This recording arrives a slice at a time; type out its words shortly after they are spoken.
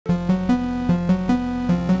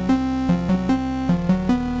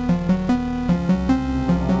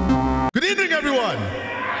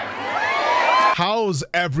How's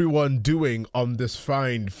everyone doing on this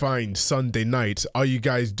fine Sunday night? Are you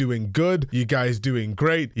guys doing good? You guys doing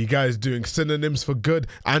great? You guys doing synonyms for good,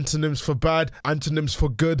 antonyms for bad, antonyms for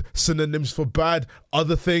good, synonyms for bad,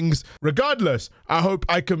 other things? Regardless, I hope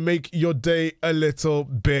I can make your day a little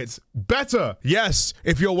bit better. Yes,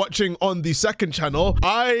 if you're watching on the second channel,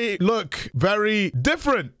 I look very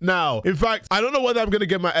different now. In fact, I don't know whether I'm going to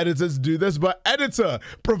get my editors to do this, but editor,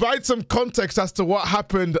 provide some context as to what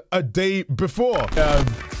happened a day before.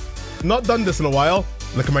 Not done this in a while.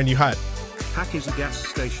 Look at my new hat. Hack is a gas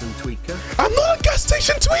station tweaker. I'm not a gas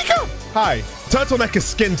station tweaker! Hi. Turtleneck is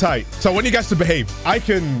skin tight, so I want you guys to behave. I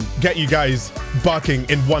can get you guys barking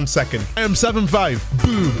in 1 second. I am 7'5".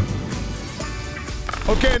 Boom.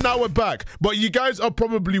 Okay, now we're back. But you guys are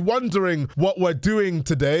probably wondering what we're doing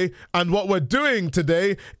today. And what we're doing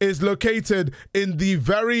today is located in the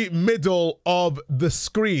very middle of the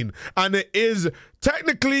screen. And it is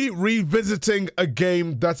technically revisiting a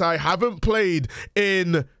game that I haven't played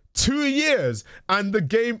in 2 years. And the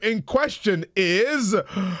game in question is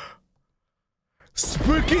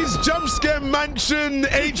Spooky's Jumpscare Mansion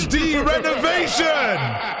HD renovation.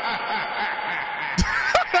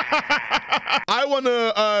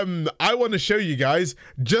 I wanna show you guys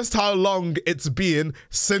just how long it's been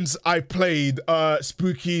since I played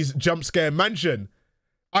Spooky's Jumpscare Mansion.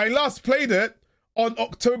 I last played it on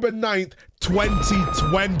October 9th,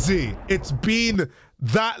 2020. It's been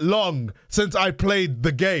that long since I played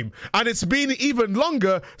the game, and it's been even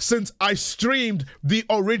longer since I streamed the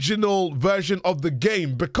original version of the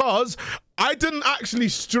game, because I didn't actually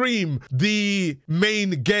stream the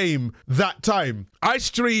main game that time. I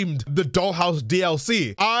streamed the Dollhouse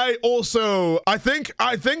DLC. I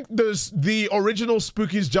think the original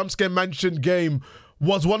Spooky's Jumpscare Mansion game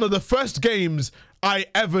was one of the first games I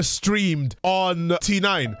ever streamed on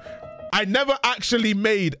T9. I never actually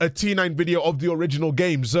made a T9 video of the original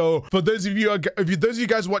game. So for those of you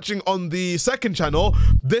guys watching on the second channel,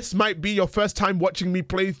 this might be your first time watching me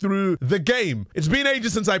play through the game. It's been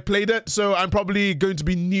ages since I played it, so I'm probably going to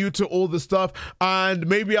be new to all the stuff, and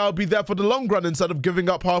maybe I'll be there for the long run instead of giving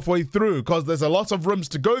up halfway through, because there's a lot of rooms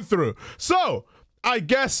to go through. So I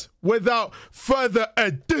guess without further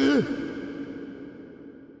ado,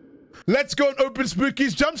 let's go and open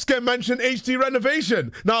Spooky's Jumpscare Mansion HD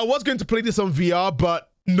renovation. Now, I was going to play this on VR, but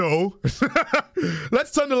no.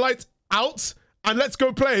 Let's turn the lights out and let's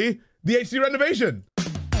go play the HD renovation.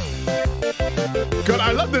 God,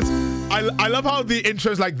 I love this. I love how the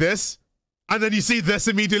intro is like this, and then you see this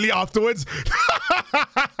immediately afterwards.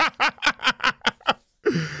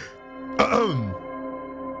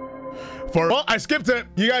 I skipped it.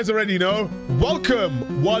 You guys already know.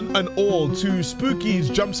 Welcome, one and all, to Spooky's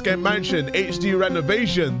Jumpscare Mansion HD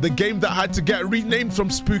renovation, the game that had to get renamed from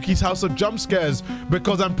Spooky's House of Jumpscares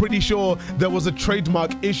because I'm pretty sure there was a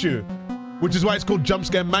trademark issue, which is why it's called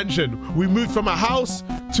Jumpscare Mansion. We moved from a house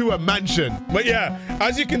to a mansion. But yeah,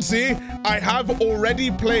 as you can see, I have already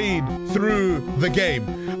played through the game.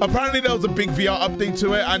 Apparently there was a big VR update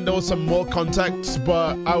to it and there was some more context,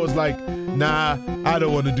 but I was like, nah, I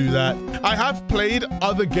don't want to do that. I have played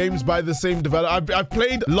other games by the same developer. I've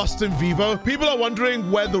played Lost in Vivo. People are wondering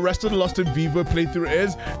where the rest of the Lost in Vivo playthrough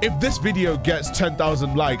is. If this video gets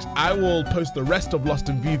 10,000 likes, I will post the rest of Lost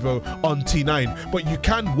in Vivo on T9. But you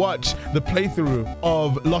can watch the playthrough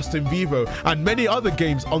of Lost in Vivo and many other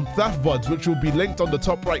games on Thafvods, which will be linked on the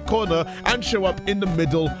top right corner and show up in the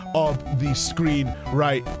middle of the screen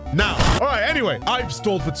right now. All right, anyway, I've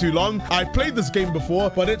stalled for too long. I played this game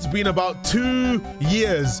before, but it's been about 2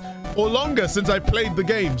 years or longer since I played the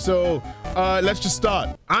game. So let's just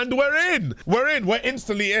start. And we're in. We're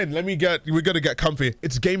instantly in. We gotta get comfy.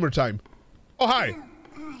 It's gamer time. Oh, hi.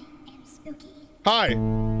 Hello, I am Spooky. Hi.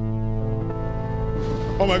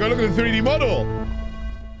 Oh my God, look at the 3D model.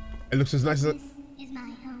 It looks as nice as This is my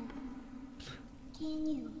home. Can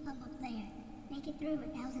you, Bubble Player, make it through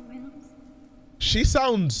 1,000 rooms? She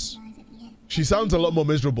sounds Guys at the end. a lot more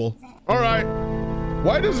miserable. All right.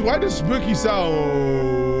 Why does Spooky sound?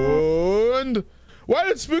 Why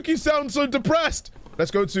does Spooky sound so depressed? Let's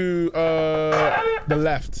go to the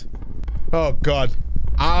left. Oh God.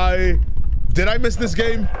 Did I miss this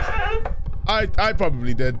game? I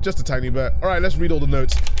probably did, just a tiny bit. All right, let's read all the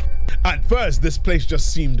notes. At first, this place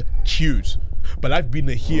just seemed cute. But I've been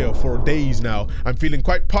here for days now. I'm feeling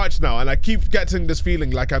quite parched now, and I keep getting this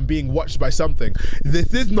feeling like I'm being watched by something.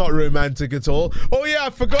 This is not romantic at all. Oh yeah, I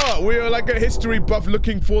forgot. We are like a history buff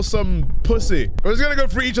looking for some pussy. I'm just gonna go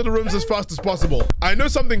through each of the rooms as fast as possible. I know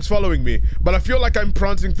something's following me, but I feel like I'm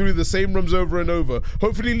prancing through the same rooms over and over.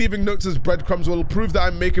 Hopefully leaving notes as breadcrumbs will prove that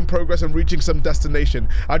I'm making progress and reaching some destination.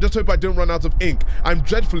 I just hope I don't run out of ink. I'm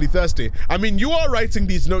dreadfully thirsty. I mean, you are writing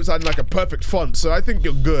these notes in like a perfect font, so I think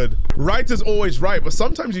you're good. Right is always right, but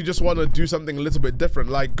sometimes you just want to do something a little bit different,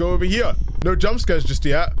 like go over here. No jump scares just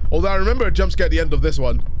yet, although I remember a jump scare at the end of this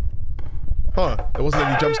one. Huh, there wasn't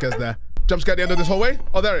any jump scares there. Jump scare at the end of this hallway?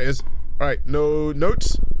 Oh, there it is. All right, no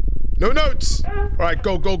notes. No notes. All right,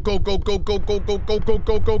 go, go, go, go, go, go, go, go, go, go,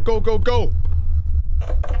 go, go, go, go, go.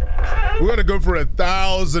 We're gonna go for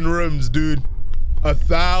 1,000 rooms, dude.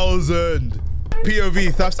 1,000.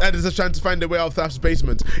 POV, Thaf's editors trying to find their way out of Thaf's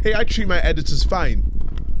basement. Hey, I treat my editors fine.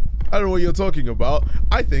 I don't know what you're talking about.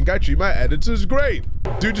 I think I treat my editors great.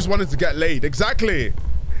 Dude just wanted to get laid. Exactly.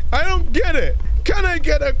 I don't get it. Can I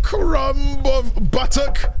get a crumb of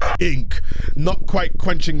buttock? Ink. Not quite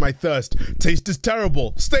quenching my thirst. Taste is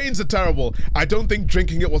terrible. Stains are terrible. I don't think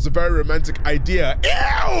drinking it was a very romantic idea.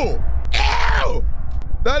 Ew! Ew!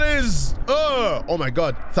 That is... oh my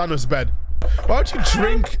God. Thanos' bed. Why don't you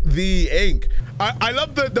drink the ink? I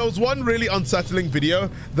love that there was one really unsettling video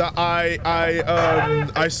that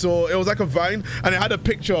I saw. It was like a Vine, and it had a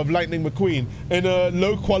picture of Lightning McQueen in a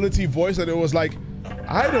low quality voice, and it was like,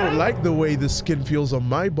 I don't like the way the skin feels on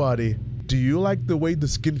my body. Do you like the way the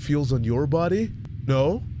skin feels on your body?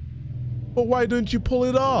 No? But why don't you pull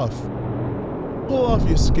it off? Pull off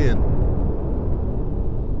your skin.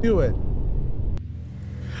 Do it.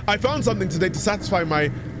 I found something today to satisfy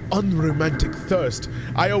my unromantic thirst.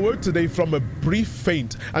 I awoke today from a brief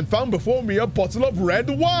faint and found before me a bottle of red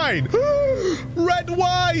wine. Red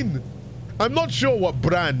wine! I'm not sure what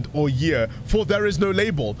brand or year, for there is no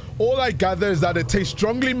label. All I gather is that it tastes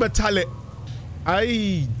strongly metallic.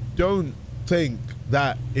 I don't think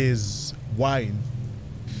that is wine.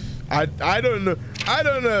 I don't know. I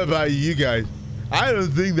don't know about you guys. I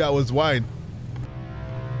don't think that was wine.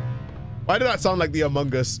 Why did that sound like the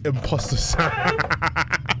Among Us imposter sound?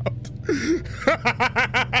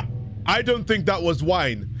 I don't think that was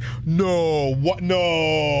wine. No, what?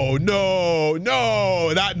 No, no,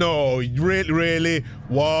 no, that no. Really?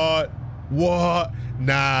 What?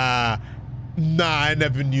 Nah, I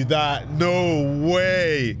never knew that. No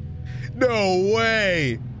way. No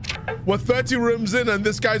way. We're 30 rooms in and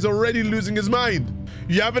this guy's already losing his mind.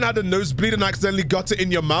 You haven't had a nosebleed and accidentally got it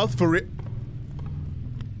in your mouth for it?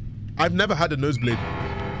 I've never had a nosebleed.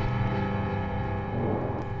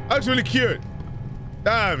 That's really cute.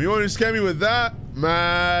 Damn, you want to scare me with that?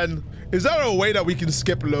 Man. Is there a way that we can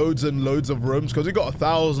skip loads and loads of rooms? Because we got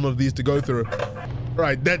 1,000 of these to go through.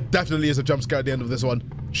 Right, there definitely is a jump scare at the end of this one.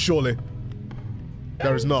 Surely.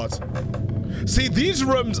 There is not. See, these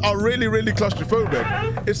rooms are really, really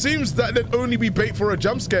claustrophobic. It seems that there'd only be bait for a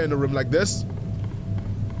jump scare in a room like this.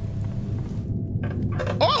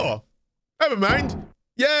 Oh! Never mind.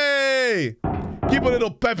 Yay! Keep a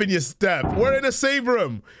little pep in your step. We're in a save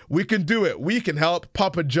room. We can do it. We can help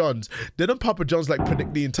Papa John's. Didn't Papa John's like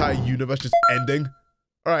predict the entire universe just ending?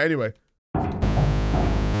 All right, anyway. All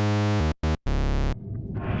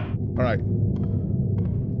right.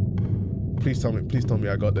 Please tell me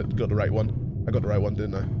I got the right one. I got the right one,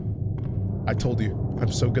 didn't I? I told you,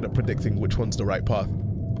 I'm so good at predicting which one's the right path.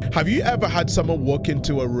 Have you ever had someone walk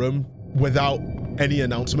into a room without any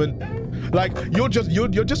announcement? Like you'll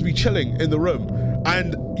just be chilling in the room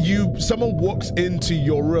and someone walks into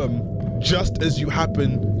your room just as you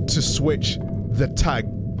happen to switch the tag.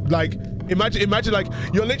 Like imagine like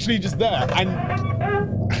you're literally just there and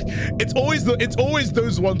it's always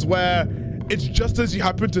those ones where it's just as you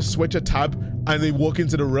happen to switch a tab and they walk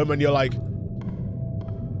into the room and you're like,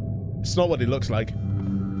 it's not what it looks like.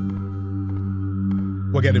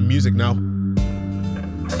 We're getting music now.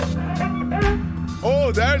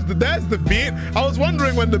 Oh, there's the beat. I was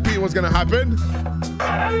wondering when the beat was gonna happen.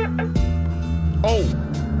 Oh.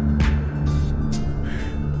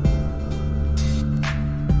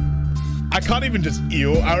 I can't even just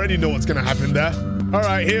ew. I already know what's gonna happen there. All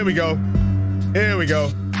right, here we go. Here we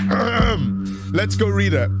go. Let's go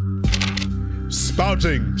read it.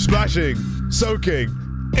 Spouting, splashing, soaking,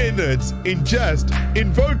 innards, ingest,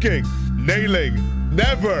 invoking, nailing,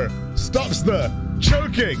 never, stops the,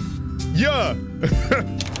 choking, yeah.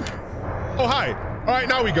 Oh, hi. All right,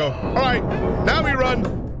 now we go. All right, now we run.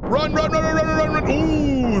 Run.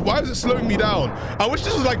 Ooh, why is it slowing me down? I wish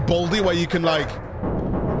this was like Baldi where you can like,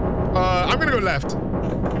 I'm gonna go left.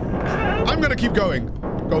 I'm gonna keep going.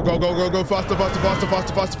 Go, go, go, go, go. Faster, faster, faster,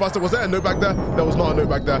 faster, faster, faster. Was there a note back there? There was not a note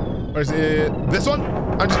back there. Or is it this one?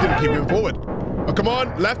 I'm just gonna keep moving forward. Oh, come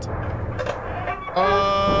on, left.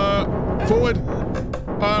 Forward.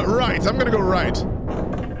 Right. I'm gonna go right.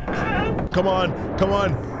 Come on, come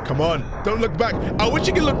on, come on. Don't look back. I wish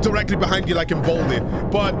you could look directly behind you like in Baldy,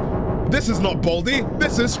 but this is not Baldy.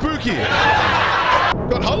 This is Spooky.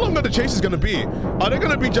 God, how long are the chases gonna be? Are they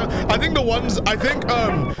gonna be just? I think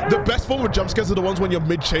the best form of jump scares are the ones when you're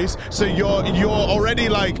mid chase, so you're already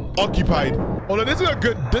like occupied. Although this is a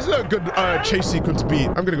good chase sequence beat.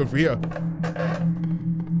 I'm gonna go through here.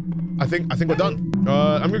 I think we're done.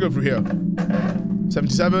 I'm gonna go through here.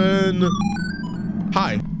 77.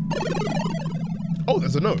 Hi. Oh,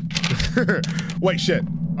 there's a note. Wait, shit.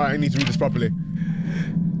 All right, I need to read this properly.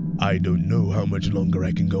 I don't know how much longer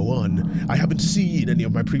I can go on. I haven't seen any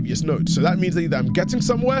of my previous notes, so that means either I'm getting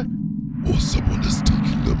somewhere or someone is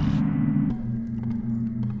taking them.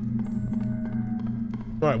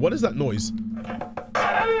 All right, what is that noise?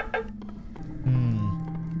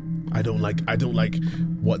 I don't like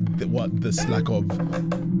what this lack of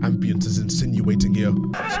ambience is insinuating here.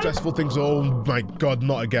 Stressful things. Oh my God,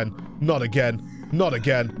 not again. Not again. Not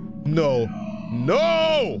again. No.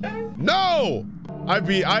 No! No! I've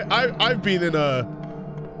been in a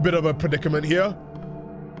bit of a predicament here.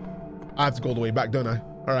 I have to go all the way back, don't I?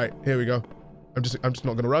 All right, here we go. I'm just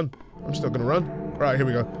not gonna run. I'm just not gonna run. All right, here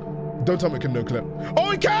we go. Don't tell me it can no clip.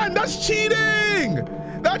 Oh, it can! That's cheating!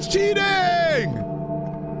 That's cheating!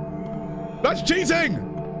 That's cheating!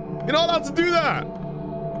 You're not allowed to do that.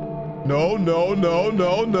 No, no, no,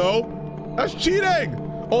 no, no. That's cheating!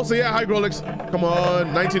 Also, yeah, hi, Grolix. Come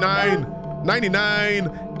on, 99, 99,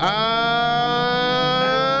 and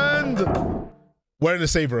we're in the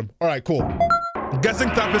save room. All right, cool. Guessing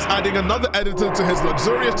Thaf is adding another editor to his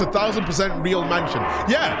luxurious 1000% real mansion.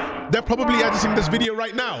 Yeah, they're probably editing this video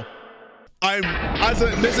right now.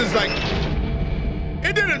 This is like,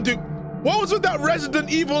 it didn't do. What was with that Resident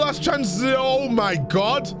Evil ass transition? Oh my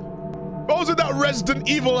God. What was with that Resident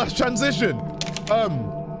Evil ass transition?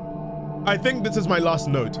 I think this is my last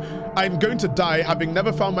note. I'm going to die having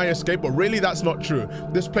never found my escape, but really that's not true.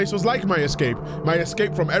 This place was like my escape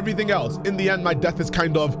from everything else. In the end, my death is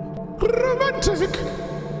kind of romantic.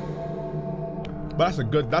 But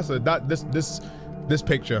this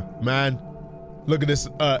picture, man. Look at this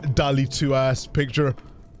DALL-E 2 ass picture.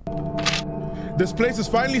 This place is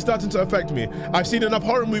finally starting to affect me. I've seen enough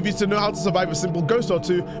horror movies to know how to survive a simple ghost or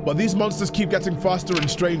two, but these monsters keep getting faster and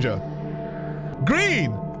stranger.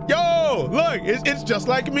 Green! Yo, look, it's just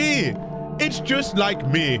like me. It's just like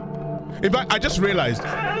me. In fact, I just realized,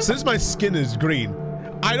 since my skin is green,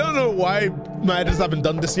 I don't know why my editors haven't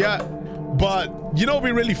done this yet, but you know, it'd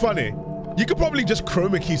be really funny. You could probably just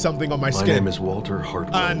chroma key something on my skin. My name is Walter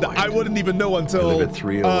Hartwell and White. I wouldn't even know until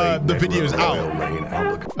the video's out.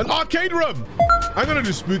 An arcade room! I'm gonna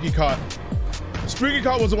do Spooky Cart. Spooky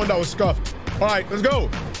Cart was the one that was scuffed. All right, let's go.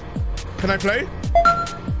 Can I play?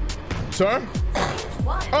 Sir?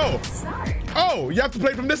 What? Oh. Sorry. Oh, you have to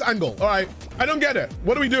play from this angle. All right, I don't get it.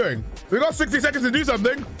 What are we doing? We got 60 seconds to do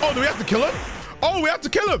something. Oh, do we have to kill him? Oh, we have to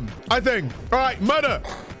kill him, I think. All right, murder.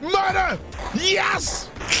 Murder! Yes!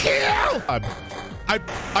 Kill!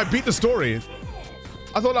 I beat the story.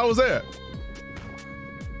 I thought that was it.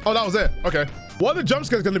 Oh, that was it. Okay. What are the jump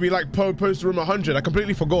scares going to be like post room 100? I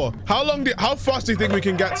completely forgot. How fast do you think we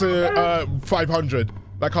can get to 500?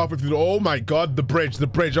 Like halfway through. Oh my God, the bridge.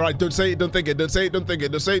 All right, don't say it, don't think it, don't say it, don't think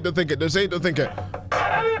it, don't say it, don't think it, don't say it, don't think it.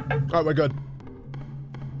 Oh my God.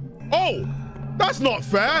 Oh, that's not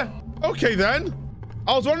fair. Okay then.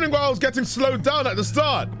 I was wondering why I was getting slowed down at the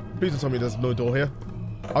start. Please don't tell me there's no door here.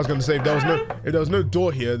 I was gonna say if there was no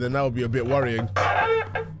door here, then that would be a bit worrying.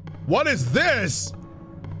 What is this?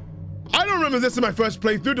 I don't remember this in my first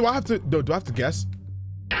playthrough. Do I have to guess?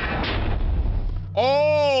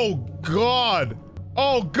 Oh God.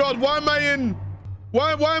 Oh God, why am I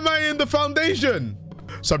in the foundation?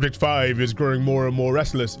 Subject 5 is growing more and more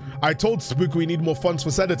restless. I told Spook we need more funds for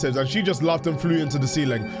sedatives, and she just laughed and flew into the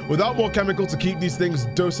ceiling. Without more chemical to keep these things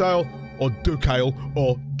docile, or docile,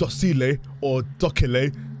 or docile, or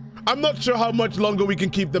docile, I'm not sure how much longer we can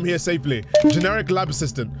keep them here safely. Generic lab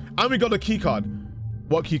assistant. And we got a key card.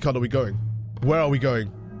 What key card are we going? Where are we going?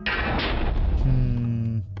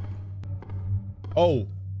 Oh.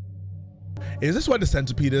 Is this where the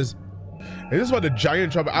centipede is? Is this where the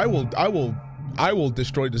giant trouble? I will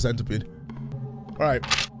destroy the centipede. All right.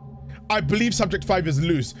 I believe subject 5 is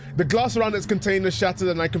loose. The glass around its container is shattered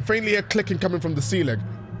and I can faintly hear clicking coming from the ceiling.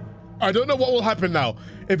 I don't know what will happen now.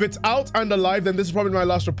 If it's out and alive, then this is probably my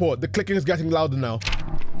last report. The clicking is getting louder now.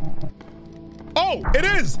 Oh, it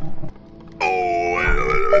is!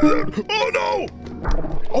 Oh! Oh no!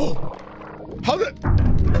 Oh, how did?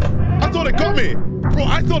 I thought it got me, bro.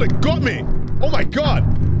 I thought it got me. Oh my god!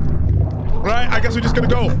 Right, I guess we're just gonna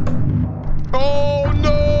go. Oh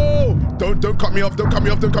no! Don't cut me off! Don't cut me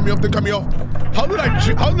off! Don't cut me off! Don't cut me off! How did I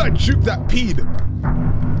juke that peed?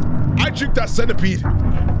 I juked that centipede. All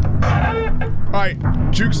right,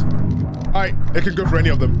 jukes. All right, it can go for any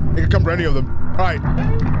of them. It can come for any of them. All right.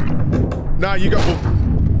 Now you go.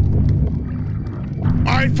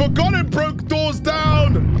 I forgot it broke doors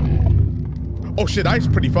down. Oh shit, that is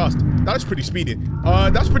pretty fast. That is pretty speedy.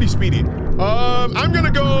 That's pretty speedy. I'm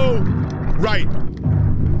gonna go right.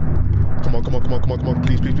 Come on, come on, come on, come on, come on.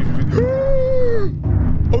 Please, please, please, please.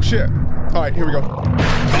 Oh shit. All right, here we go.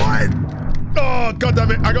 Oh, god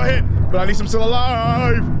damn it. I got hit, but at least I'm still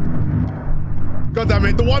alive. God damn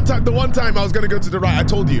it. The one time I was gonna go to the right, I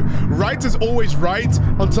told you. Right is always right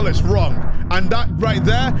until it's wrong. And that right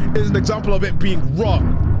there is an example of it being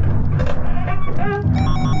wrong.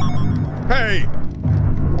 Hey.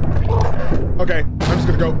 Okay, I'm just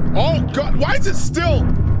gonna go. Oh god, why is it still?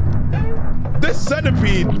 This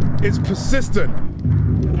centipede is persistent.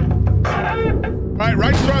 Alright,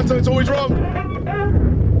 right is right until it's always wrong.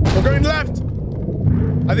 We're going left.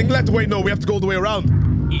 I think left. Wait, no, we have to go all the way around.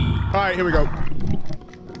 Alright, here we go.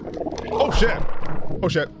 Oh shit. Oh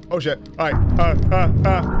shit. Oh shit. Alright.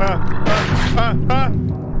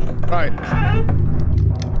 Alright.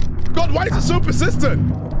 God, why is it so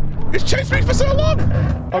persistent? It's chased me for so long.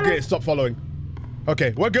 Okay, stop following.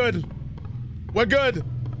 Okay, we're good. We're good.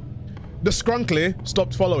 The scrunkly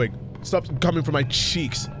stopped following. Stopped coming from my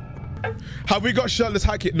cheeks. Have we got shirtless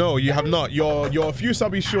hack it? No, you have not. You're a few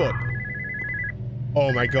subbies short.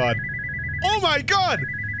 Oh my god. Oh my god!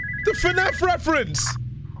 The FNAF reference!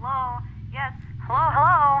 Hello? Yes. Hello,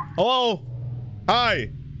 hello? Hello? Hi.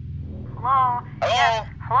 Hello? Hello? Yes.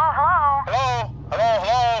 Hello, hello? Hello? Hello?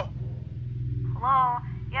 Hello? Hello?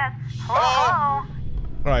 Yes. Hello, hello?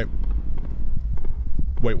 Alright.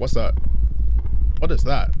 Wait, what's that? What is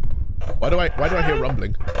that? Why do I hear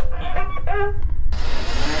rumbling?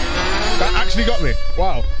 That actually got me.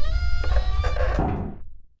 Wow.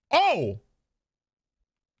 Oh!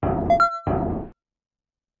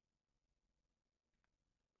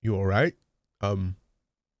 You alright? Am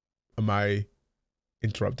I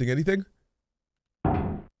interrupting anything?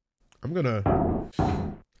 I'm gonna...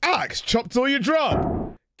 Alex, chop till you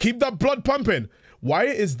drop! Keep that blood pumping! Why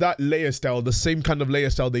is that layer style the same kind of layer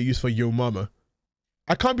style they use for Yo Mama?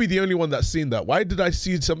 I can't be the only one that's seen that. Why did I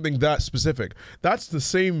see something that specific? That's the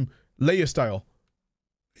same layer style.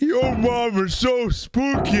 Yo Mama's so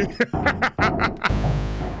spooky.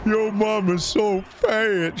 Yo Mama's so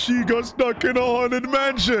fat. She got stuck in a haunted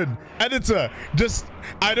mansion. Editor, just,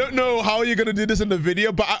 I don't know how you're gonna do this in the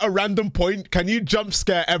video, but at a random point, can you jump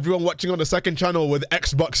scare everyone watching on the second channel with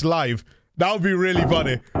Xbox Live? That would be really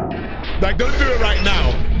funny. Like, don't do it right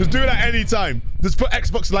now. Just do it at any time. Just put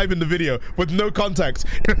Xbox Live in the video with no context.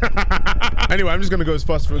 Anyway, I'm just gonna go as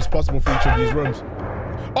fast as possible for each of these rooms.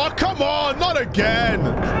 Oh, come on, not again.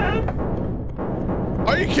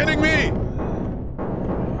 Are you kidding me?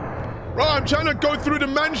 Bro, I'm trying to go through the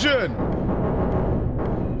mansion.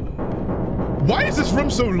 Why is this room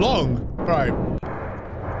so long? All right.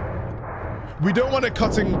 We don't want it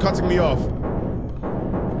cutting me off.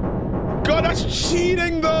 God, that's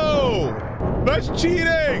cheating though. That's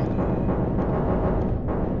cheating.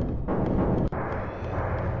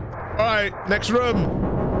 All right, next room.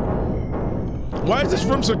 Why is this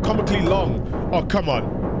room so comically long? Oh, come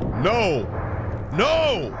on. No.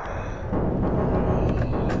 No.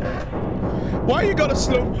 Why you gotta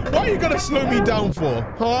slow me down for?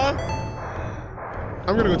 Huh?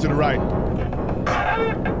 I'm gonna go to the right.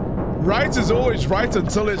 Right is always right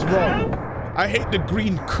until it's wrong. I hate the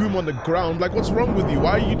green coom on the ground. Like, what's wrong with you?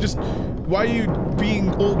 Why are you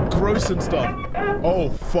being all gross and stuff? Oh,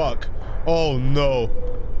 fuck. Oh, no.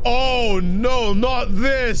 Oh, no, not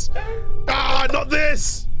this. Ah, not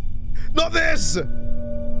this. Not this.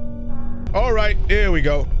 All right, here we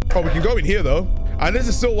go. Oh, we can go in here, though. And this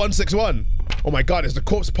is still 161. Oh, my God, it's the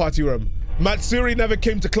corpse party room. Matsuri never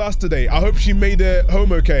came to class today. I hope she made it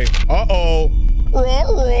home okay. Uh-oh.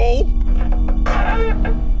 Ruh-roh.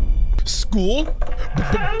 School?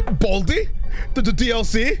 Baldy? The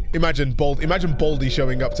DLC? Imagine Baldy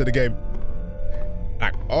showing up to the game.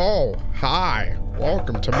 Like, oh, hi.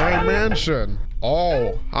 Welcome to my mansion.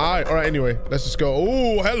 Oh, hi. All right, anyway, let's just go.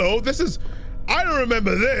 Oh, hello. This is... I don't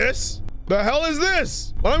remember this. The hell is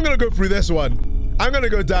this? Well, I'm gonna go through this one. I'm gonna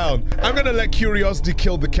go down. I'm gonna let curiosity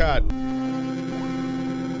kill the cat.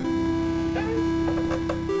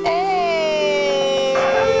 Oh,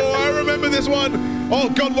 I remember this one. Oh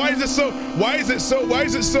God, why is it so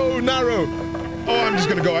narrow? Oh, I'm just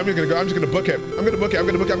gonna go. I'm just gonna book it. I'm gonna book it.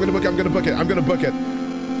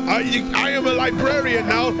 I am a librarian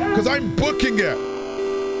now because I'm booking it.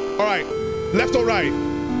 All right, left or right?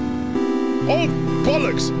 Oh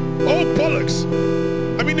bollocks! Oh bollocks!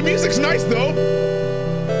 I mean, the music's nice though.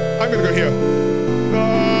 I'm gonna go here.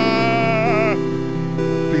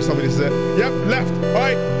 Please tell me this is it. Yep, left. All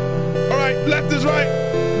right, left is right.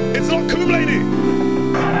 It's not Coom Lady.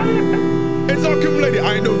 It's not Coom Lady.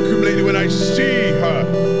 I know Coom Lady when I see her,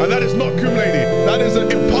 and that is not Coom Lady. That is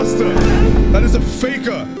an imposter. That is a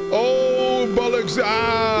faker. Oh bollocks!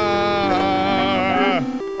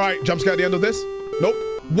 All right, jump scare at the end of this. Nope.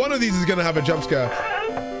 One of these is gonna have a jump scare.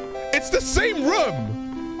 It's the same room.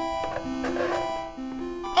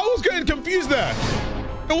 I was getting confused there.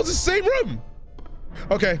 It was the same room.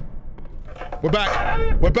 Okay. We're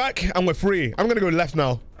back. We're back and we're free. I'm gonna go left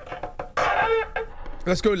now.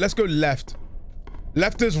 Let's go left.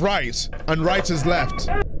 Left is right and right is left.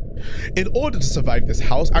 In order to survive this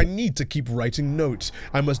house, I need to keep writing notes.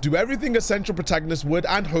 I must do everything a central protagonist would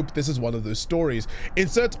and hope this is one of those stories.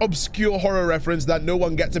 Insert obscure horror reference that no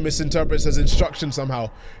one gets to misinterpret as instruction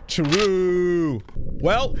somehow. True.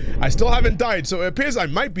 Well, I still haven't died, so it appears I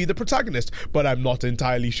might be the protagonist, but I'm not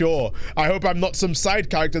entirely sure. I hope I'm not some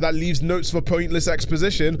side character that leaves notes for pointless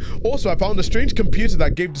exposition. Also, I found a strange computer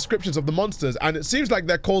that gave descriptions of the monsters, and it seems like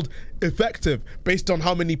they're called effective based on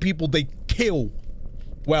how many people they kill.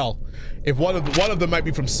 Well, if one of them might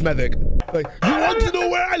be from Smethwick. Like, you want to know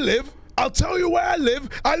where I live? I'll tell you where I live.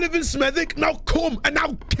 I live in Smethwick. Now come and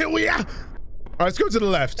I'll kill ya. All right, let's go to the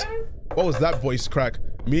left. What was that voice crack?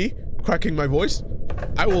 Me cracking my voice?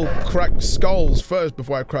 I will crack skulls first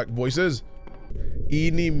before I crack voices.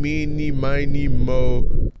 Eeny, meeny, miny, mo.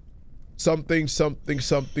 Something, something,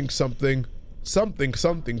 something, something. Something,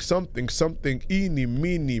 something, something, something. Eeny,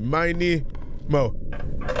 meeny, miny, mo.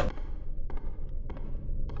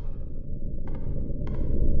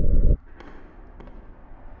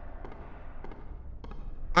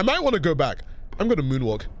 I might want to go back. I'm gonna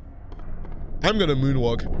moonwalk. I'm gonna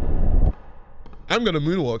moonwalk. I'm gonna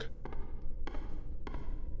moonwalk.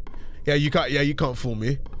 Yeah, you can't fool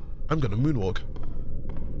me. I'm gonna moonwalk.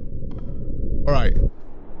 All right.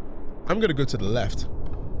 I'm gonna go to the left.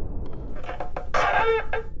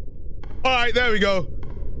 All right, there we go.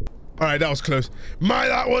 All right, that was close.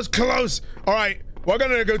 That was close. All right, we're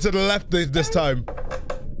gonna go to the left this time.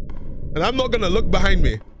 And I'm not gonna look behind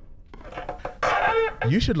me.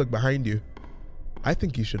 You should look behind you. I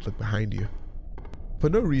think you should look behind you. For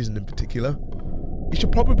no reason in particular. You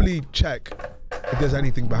should probably check if there's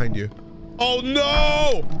anything behind you. Oh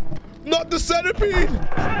no! Not the centipede!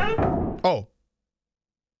 Oh.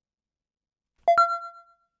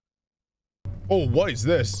 Oh, what is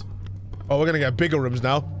this? Oh, we're gonna get bigger rooms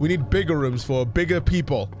now. We need bigger rooms for bigger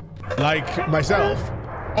people. Like myself.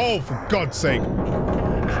 Oh, for God's sake.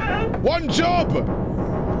 One job!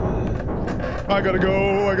 I gotta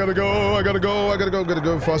go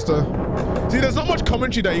faster. See, there's not much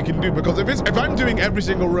commentary that you can do because if I'm doing every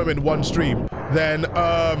single room in one stream, then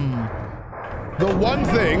the one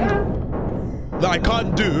thing that I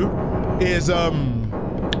can't do is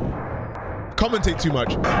commentate too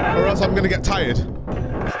much, or else I'm gonna get tired.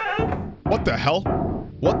 What the hell?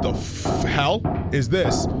 What the hell is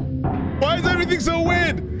this? Why is everything so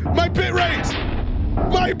weird? My bit rate!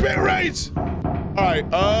 My bit rate! All right,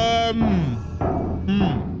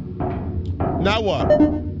 now what?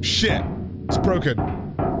 Shit, it's broken.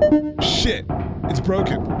 Shit, it's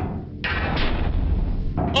broken.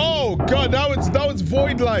 Oh God, now it's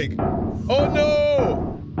void-like. Oh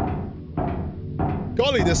no!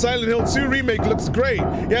 Golly, the Silent Hill 2 remake looks great.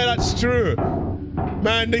 Yeah, that's true.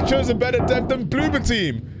 Man, they chose a better depth than Bloober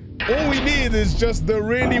Team. All we need is just the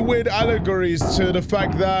really weird allegories to the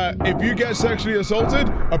fact that if you get sexually assaulted,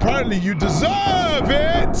 apparently you deserve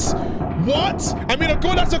it. What? I mean,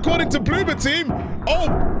 that's according to Bloober Team. Oh,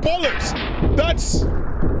 bollocks. That's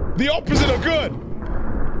the opposite of good.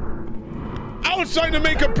 I was trying to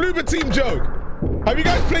make a Bloober Team joke. Have you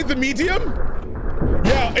guys played The Medium?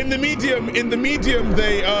 Yeah, in the medium,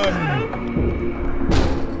 they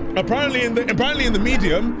apparently in the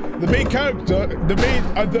medium, the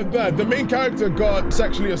main character got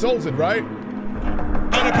sexually assaulted, right?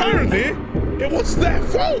 And apparently it was their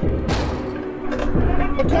fault.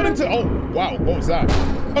 According to wow, what was that?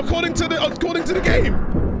 According to the game.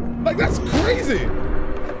 Like, that's crazy.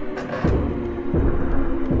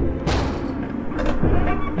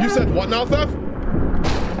 You said what now, Thaf?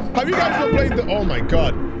 Have you guys not played the oh my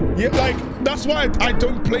God. Yeah, like that's why I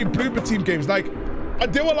don't play Bloober Team games. Like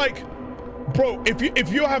they were like, bro,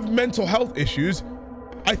 if you have mental health issues,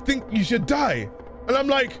 I think you should die. And I'm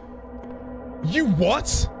like, you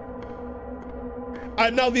what?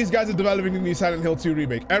 And now these guys are developing a new Silent Hill 2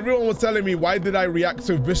 remake. Everyone was telling me, why did I react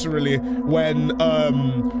so viscerally when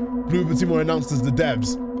Bloober Team were announced as the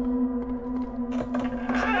devs?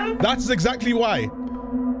 That's exactly why.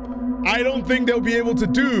 I don't think they'll be able to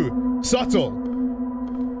do subtle.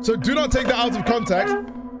 So do not take that out of context.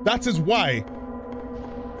 That is why.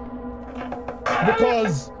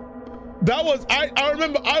 Because that was, I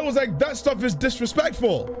remember I was like, that stuff is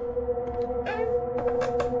disrespectful.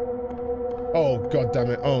 Oh, God damn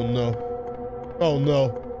it. Oh, no. Oh,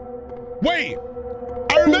 no. Wait.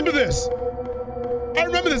 I remember this. I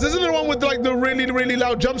remember this. Isn't it the one with like the really, really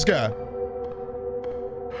loud jump scare?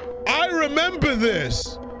 I remember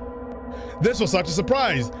this. This was such a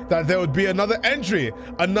surprise that there would be another entry,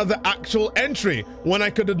 another actual entry, one I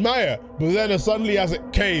could admire. But then suddenly as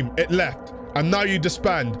it came, it left. And now you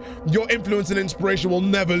disband. Your influence and inspiration will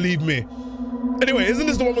never leave me. Anyway, isn't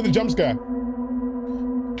this the one with the jump scare?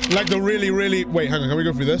 Like the really, really... Wait, hang on. Can we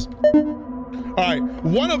go through this? All right.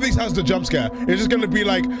 One of these has the jump scare. It's just going to be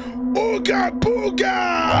like, Ooga Booga!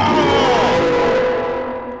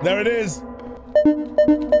 There it is.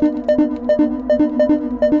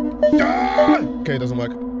 Ah! Okay, it doesn't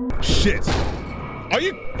work. Shit. Are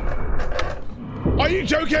you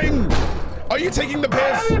joking? Are you taking the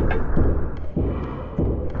piss?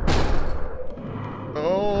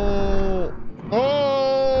 Oh.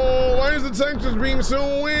 Oh, why is the textures being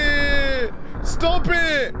so weird? Stop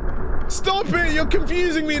it. Stop it. You're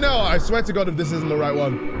confusing me now. I swear to God, if this isn't the right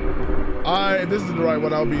one. If this isn't the right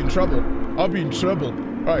one, I'll be in trouble. I'll be in trouble.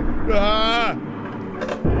 All right. Ah.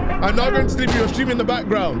 I'm now going to sleep. You're streaming in the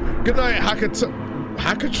background. Good night,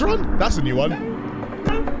 Hackatron? That's a new one.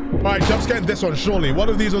 All right, jump scare this one, surely. One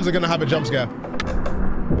of these ones are going to have a jump scare.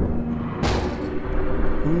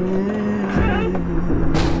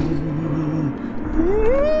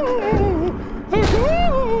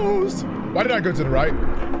 Why did I go to the right?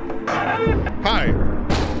 Hi.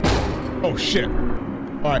 Oh, shit. All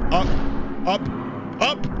right,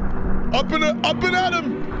 up and at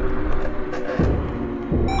him.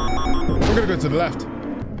 I'm gonna go to the left.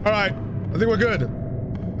 All right, I think we're good.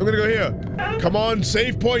 I'm gonna go here. Come on,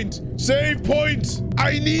 save point. Save point.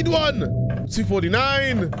 I need one.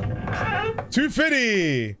 249.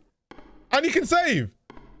 250. And you can save.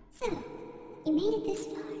 So, you made it this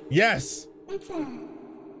far. Yes. That's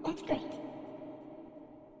great.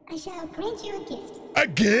 I shall grant you a gift. A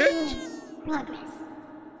gift? Progress.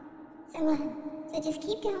 So just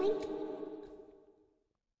keep going.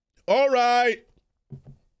 All right.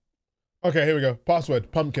 Okay, here we go.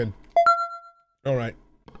 Password, pumpkin. All right.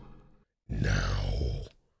 Now,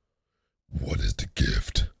 what is the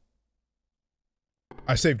gift?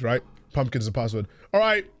 I saved, right? Pumpkin's the password. All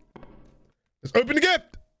right. Let's open the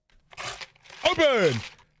gift. Open.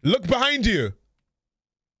 Look behind you.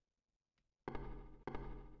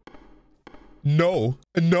 No.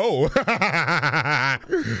 No.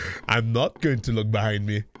 I'm not going to look behind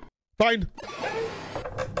me. Fine.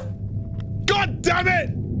 God damn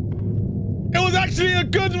it! It was actually a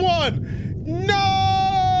good one! No!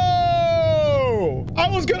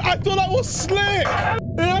 I thought I was slick!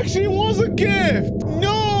 It actually was a gift!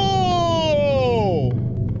 No!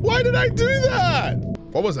 Why did I do that?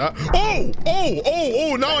 What was that? Oh! Oh! Oh!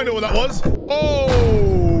 Oh! Now I know what that was! Oh!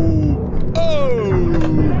 Oh!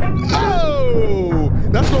 Oh!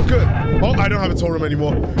 That's not good. Oh, I don't have a toll room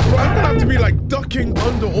anymore. Bro, I'm gonna have to be like ducking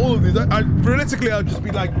under all of these. Realistically, I'll just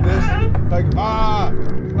be like this. Like, ah.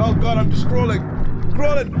 Oh God, I'm just scrolling.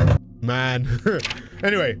 Man.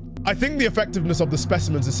 Anyway, I think the effectiveness of the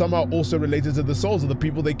specimens is somehow also related to the souls of the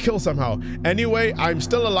people they kill somehow. Anyway, I'm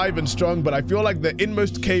still alive and strong, but I feel like the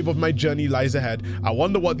inmost cave of my journey lies ahead. I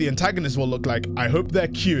wonder what the antagonists will look like. I hope they're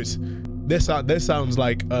cute. This sounds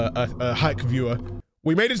like a hack viewer.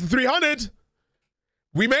 We made it to 300.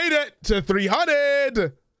 We made it to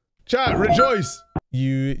 300. Chat, rejoice.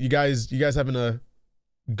 You guys having a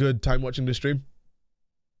good time watching this stream?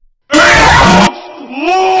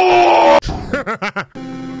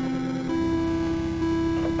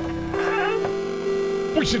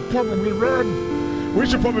 We should probably run. We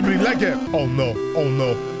should probably leg it. Oh no. Oh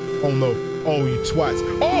no. Oh no. Oh, you twat.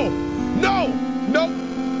 Oh no. No.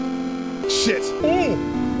 Shit. Oh,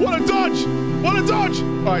 what a dodge. What a dodge.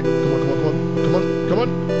 All right. Come on.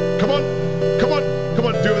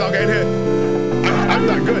 Do it without getting hit. I'm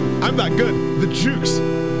that good. I'm that good. The jukes.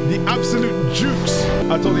 The absolute jukes.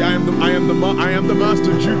 I told you I am the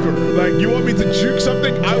master juker. Like, you want me to juke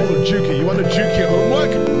something? I will juke it. You want to juke your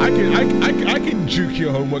homework? I can juke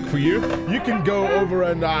your homework for you. You can go over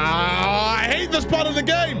and I hate this part of the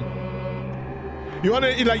game. You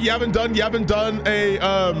wanna, like, you haven't done your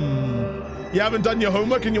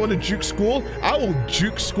homework and you want to juke school? I will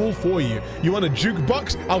juke school for you. You want a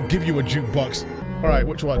jukebox? I'll give you a jukebox. All right,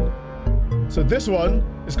 which one? So this one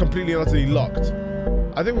is completely and utterly locked.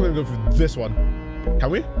 I think we're gonna go for this one.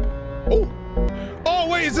 Can we? Oh. Oh,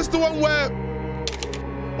 wait, is this the one where...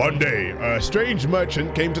 One day, a strange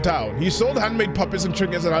merchant came to town. He sold handmade puppets and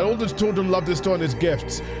trinkets, and all the children loved his store and his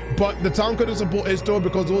gifts. But the town couldn't support his store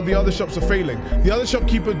because all the other shops were failing. The other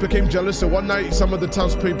shopkeepers became jealous, so one night some of the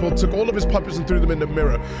townspeople took all of his puppets and threw them in the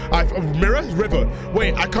mirror. River?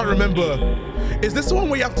 Wait, I can't remember. Is this the one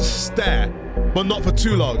where you have to stare, but not for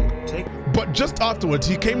too long? But just afterwards,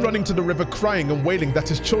 he came running to the river crying and wailing that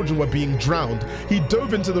his children were being drowned. He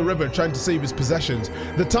dove into the river trying to save his possessions.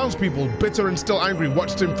 The townspeople, bitter and still angry,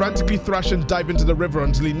 watched him frantically thrash and dive into the river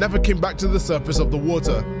until he never came back to the surface of the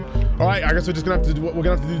water. All right, I guess we're just gonna have to do what we're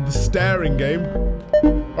gonna have to do, the staring game.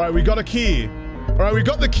 All right, we got a key. All right, we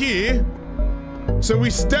got the key. So we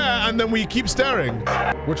stare and then we keep staring.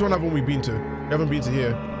 Which one haven't we been to? We haven't been to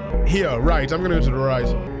here. Here, right, I'm gonna go to the right.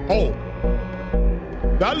 Oh.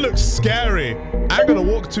 That looks scary. I'm gonna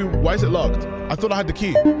walk to, why is it locked? I thought I had the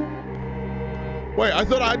key. Wait, I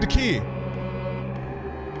thought I had the key.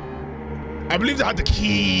 I believe I had the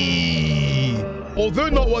key. Although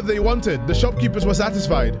not what they wanted, the shopkeepers were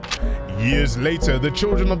satisfied. Years later, the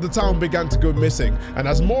children of the town began to go missing, and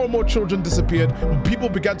as more and more children disappeared, people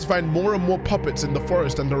began to find more and more puppets in the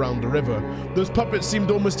forest and around the river. Those puppets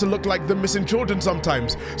seemed almost to look like the missing children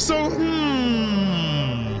sometimes. So,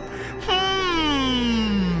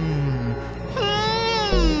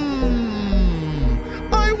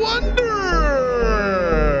 I wonder.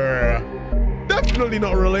 Definitely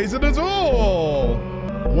not related at all.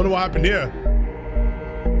 I wonder what happened here.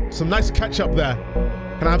 Some nice ketchup there.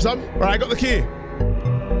 Can I have some? All right, I got the key.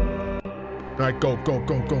 All right, go, go,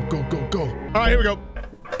 go, go, go, go, go. All right, here we go.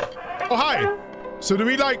 Oh, hi. So do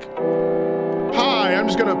we like... Hi, I'm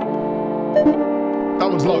just gonna... That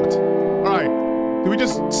one's locked. All right. Do we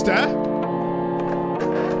just stare?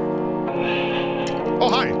 Oh,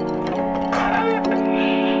 hi.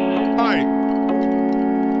 Hi.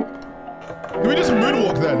 Do we just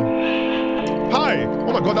moonwalk then? Hi.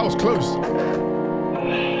 Oh my God, that was close.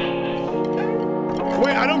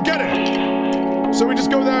 Wait, I don't get it. So we just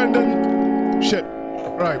go there and then... Shit.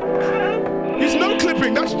 Right. He's no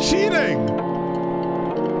clipping. That's cheating.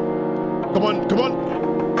 Come on, come on.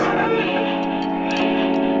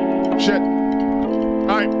 Shit.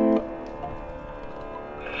 Alright.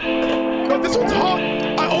 No, this one's hard.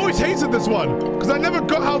 I always hated this one because I never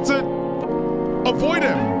got how to avoid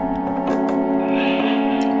him.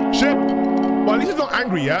 Shit. Well, at least he's not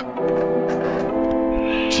angry yet.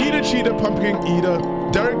 Cheetah, pumpkin eater.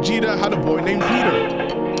 Derek Jeter had a boy named Peter.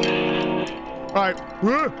 All right.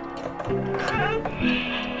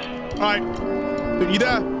 All right. Don't you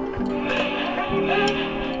dare.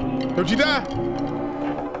 Don't you dare.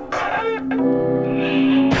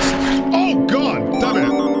 Oh, God. Damn it.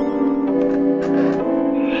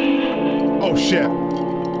 Oh, shit.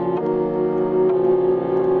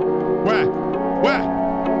 Where? Where?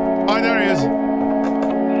 Oh, there he is.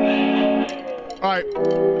 All right.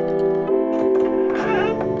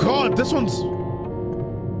 God, this one's...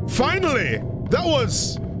 Finally! That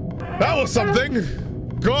was something.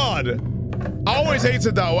 God. I always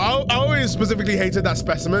hated that. I always specifically hated that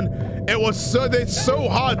specimen. It's so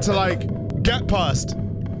hard to, like, get past.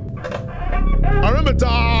 I remember...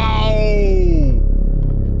 Oh!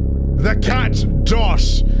 The cat,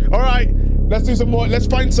 Josh. All right, let's do some more. Let's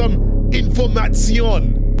find some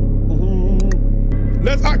information.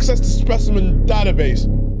 Let's access the specimen database.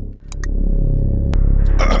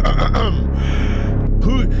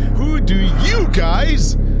 Who do you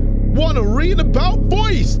guys want to read about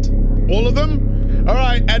voiced? All of them? All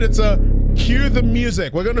right, editor, cue the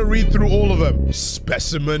music. We're going to read through all of them.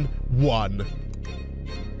 Specimen 1.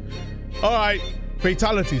 All right,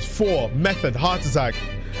 fatalities 4. Method, heart attack.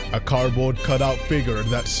 A cardboard cutout figure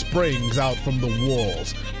that springs out from the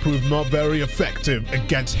walls proved not very effective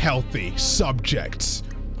against healthy subjects.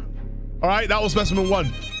 All right, that was specimen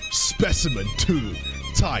 1. Specimen 2.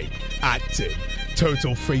 Type, active.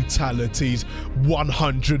 Total fatalities,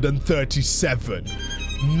 137.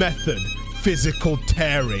 Method, physical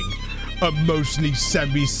tearing. A mostly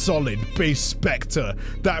semi-solid base spectre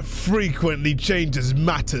that frequently changes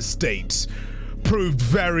matter states. Proved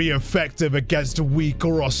very effective against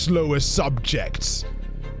weaker or slower subjects.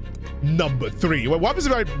 Number 3. Wait, what happens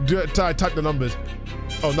if I type the numbers?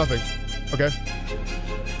 Oh, nothing. Okay.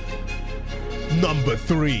 Number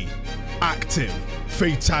 3. Active.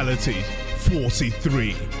 Fatality.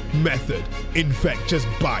 43. Method. Infectious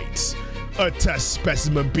bites. A test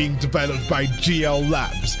specimen being developed by GL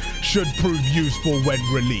Labs should prove useful when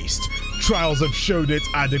released. Trials have shown it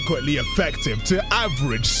adequately effective to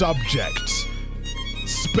average subjects.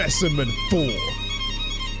 Specimen 4.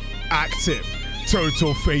 Active.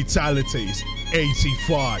 Total fatalities,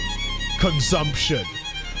 85. Consumption.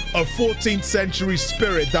 A 14th century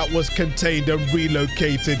spirit that was contained and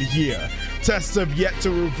relocated here. Tests have yet to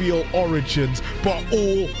reveal origins, but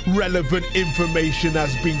all relevant information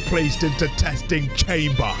has been placed into testing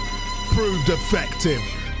chamber. Proved effective,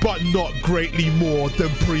 but not greatly more than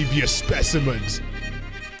previous specimens.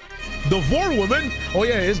 The Vor woman? Oh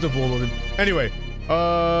yeah, it is the Vor woman. Anyway,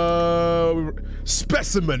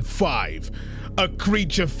 Specimen 5. A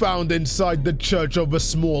creature found inside the church of a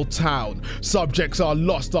small town. Subjects are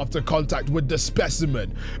lost after contact with the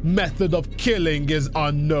specimen. Method of killing is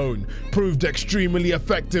unknown. Proved extremely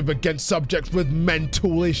effective against subjects with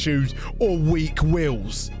mental issues or weak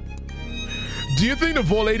wills. Do you think the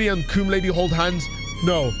Vor lady and Coom lady hold hands?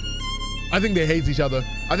 No. I think they hate each other.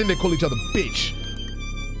 I think they call each other bitch.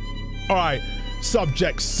 Alright,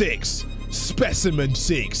 Subject 6. Specimen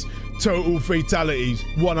 6. Total fatalities,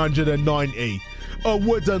 190. A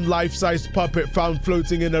wooden life-sized puppet found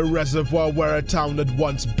floating in a reservoir where a town had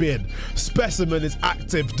once been. Specimen is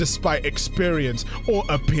active despite experience or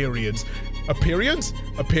appearance. Appearance?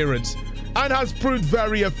 Appearance. And has proved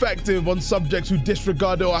very effective on subjects who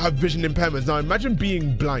disregard or have vision impairments. Now imagine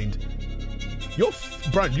being blind.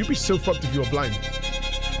 Brian, you'd be so fucked if you were blind.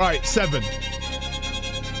 Alright, 7.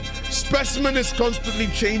 Specimen is constantly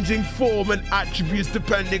changing form and attributes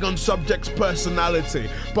depending on subject's personality,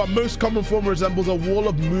 but most common form resembles a wall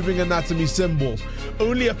of moving anatomy symbols.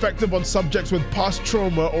 Only effective on subjects with past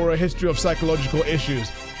trauma or a history of psychological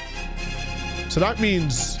issues. So that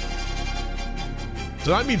means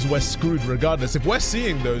we're screwed regardless. If we're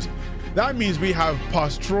seeing those, that means we have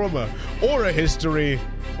past trauma or a history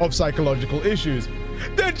of psychological issues.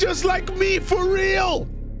 They're just like me for real!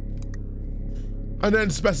 And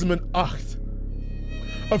then Specimen 8.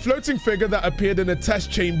 A floating figure that appeared in a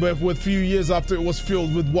test chamber a few years after it was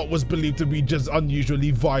filled with what was believed to be just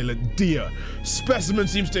unusually violent deer. Specimen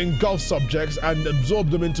seems to engulf subjects and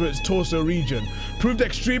absorb them into its torso region. Proved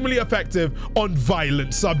extremely effective on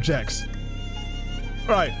violent subjects.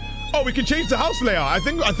 All right. Oh, we can change the house layout. I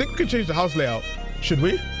think we can change the house layout. Should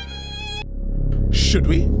we? Should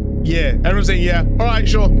we? Yeah. Everyone's saying yeah. All right,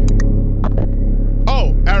 sure.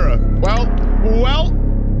 Oh, error. Well,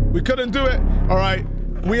 we couldn't do it. All right,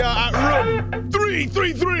 we are at room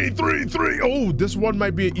 33333. Oh, this one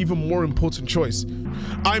might be an even more important choice.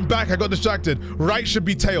 I'm back, I got distracted. Right should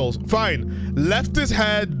be tails, fine. Left is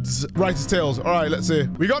heads, right is tails. All right, let's see.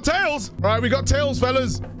 We got tails. All right, we got tails,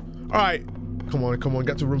 fellas. All right, come on,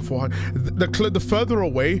 get to room 400. The further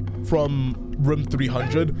away from room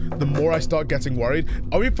 300, the more I start getting worried.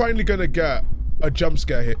 Are we finally gonna get a jump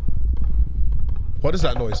scare hit? What is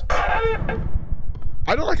that noise?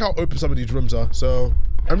 I don't like how open some of these rooms are, so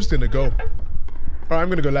I'm just gonna go. All right, I'm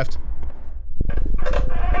gonna go left.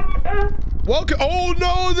 Welcome. Oh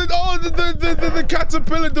no! The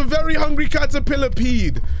caterpillar, the very hungry caterpillar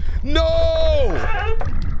peed. No!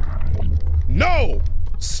 No!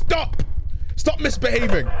 Stop! Stop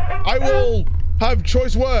misbehaving. I will have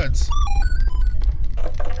choice words.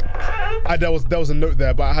 There was a note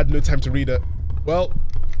there, but I had no time to read it. Well.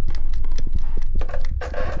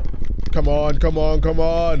 Come on.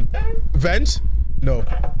 Vent? No.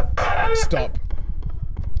 Stop.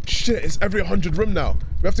 Shit, it's every 100 room now.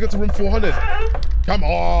 We have to get to room 400. Come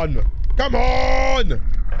on.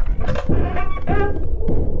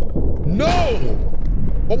 No!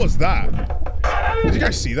 What was that? Did you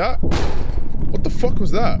guys see that? What the fuck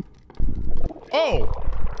was that? Oh!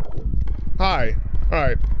 Hi.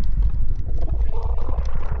 Alright.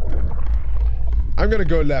 I'm gonna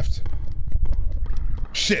go left.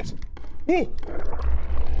 Shit. Woo!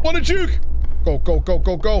 What a juke! Go. Go!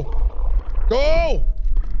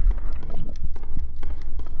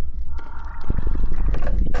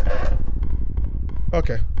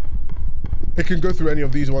 Okay. It can go through any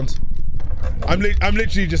of these ones. I'm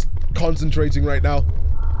literally just concentrating right now.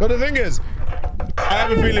 But the thing is, I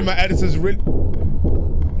have a feeling my editor's really...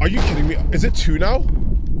 Are you kidding me? Is it 2 now?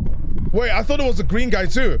 Wait, I thought it was a green guy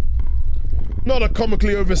too. Not a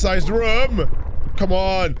comically oversized room. Come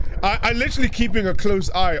on. I'm literally keeping a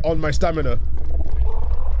close eye on my stamina.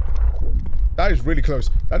 That is really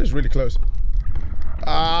close.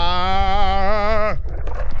 Ah!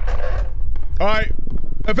 Alright.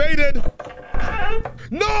 Evaded.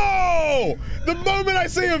 No! The moment I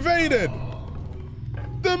say evaded.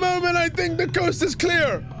 The moment I think the coast is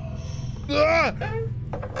clear. Ah!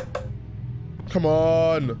 Come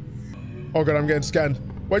on. Oh god, I'm getting scanned.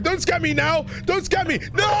 Wait, don't scan me now! Don't scan me!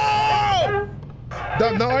 No!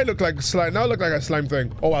 Now I look like slime. Now I look like a slime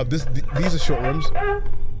thing. Oh wow, these are short rooms.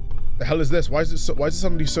 The hell is this? Why is it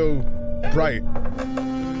suddenly so bright?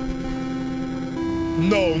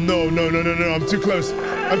 No, no, no, no, no, no. I'm too close.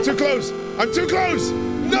 I'm too close. I'm too close.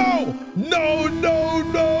 No! No, no,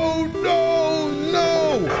 no, no,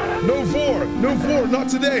 no! No vor. No vor. Not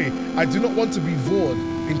today. I do not want to be vored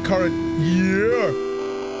in current year.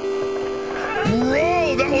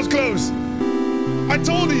 Bro, that was close. I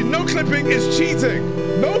told you, no clipping is cheating.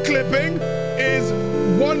 No clipping is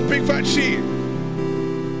one big fat cheat.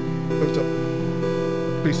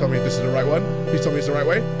 Please tell me this is the right one. Please tell me it's the right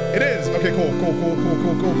way. It is. Okay, cool, cool, cool, cool,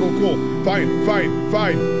 cool, cool, cool, cool. Fine, fine,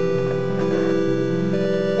 fine.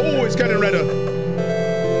 Oh, it's getting redder.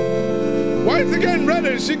 Why is it getting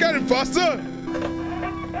redder? Is she getting faster?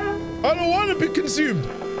 I don't want to be consumed.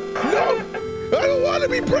 No, I don't want to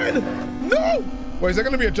be bred. No. Wait, is there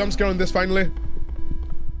going to be a jump scare on this finally?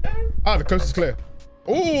 Ah, the coast is clear.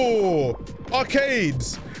 Oh,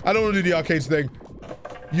 arcades. I don't want to do the arcades thing.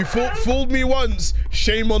 You fooled me once.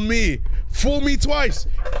 Shame on me. Fool me twice.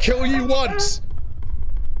 Kill you once.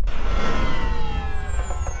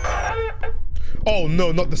 Oh,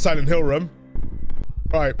 no, not the Silent Hill room.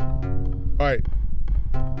 All right. All right.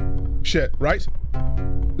 Shit. Right?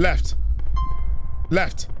 Left.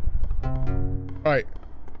 Left. All right.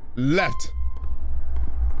 Left.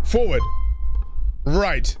 Forward.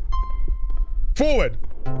 Right. Forward.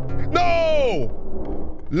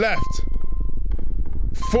 No! Left.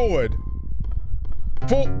 Forward.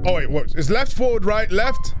 Oh wait, what? Is left, forward, right,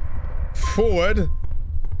 left? Forward.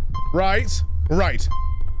 Right. Right.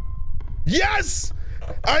 Yes!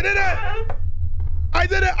 I did it! I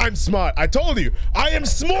did it! I'm smart. I told you. I am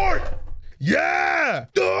smart! Yeah!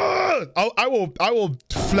 I will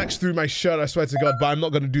flex through my shirt, I swear to God, but I'm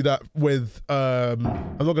not gonna do that with I'm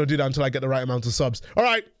not gonna do that until I get the right amount of subs. All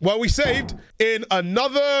right, well, we saved in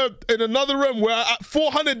another room. We're at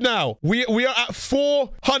 400 now. We are at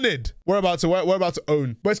 400. We're about to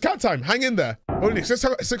own. But it's cat time. Hang in there. Only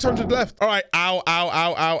 600 left. All right. Ow, ow,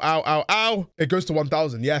 ow, ow, ow, ow, ow. It goes to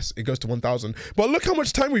 1,000. Yes, it goes to 1,000. But look how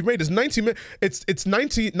much time we've made. It's 90 minutes. It's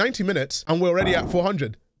 90 minutes, and we're already at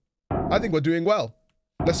 400. I think we're doing well.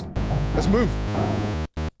 Let's move.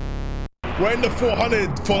 We're in the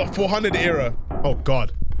 400 era. Oh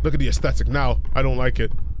God, look at the aesthetic now. I don't like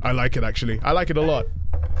it. I like it actually. I like it a lot.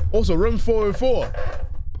 Also, room 404.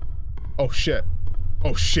 Oh shit.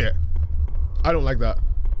 Oh shit. I don't like that.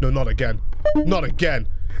 No, not again. Not again.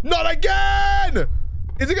 Not again!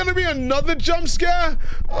 Is it gonna be another jump scare?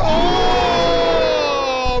 Oh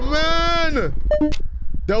man!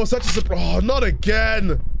 That was such a surprise. Oh, not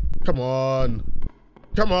again. Come on.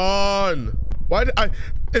 Come on. Why did I...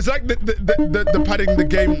 It's like the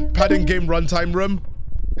padding game runtime room.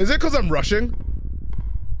 Is it because I'm rushing?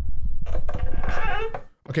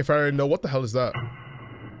 Okay, fair. No, what the hell is that?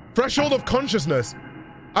 Threshold of consciousness.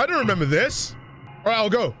 I don't remember this. All right, I'll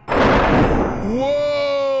go.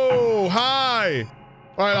 Whoa, hi.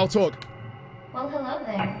 All right, I'll talk. Well, hello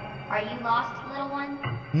there. Are you lost, little one?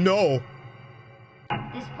 No.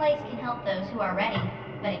 This place can help those who are ready,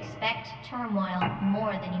 but expect turmoil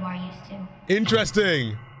more than you are used to.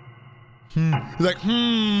 Interesting. He's like,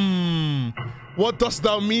 what dost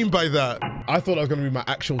thou mean by that? I thought that was gonna be my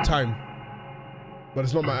actual time, but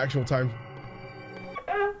it's not my actual time.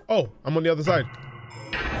 Oh, I'm on the other side.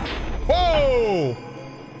 Whoa!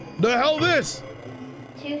 The hell this?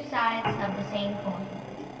 Two sides of the same coin.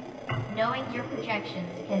 Knowing your projections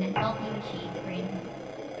can help you achieve freedom.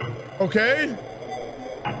 Okay.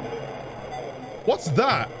 What's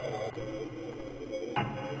that?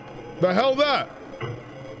 The hell that?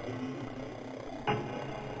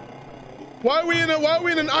 Why are we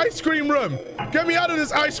in an ice cream room? Get me out of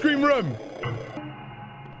this ice cream room.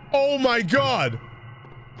 Oh my God.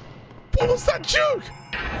 What was that joke?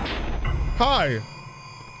 Hi.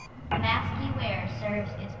 The mask you wear serves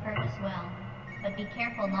its purpose well, but be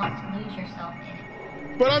careful not to lose yourself in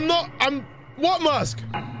it. But what mask?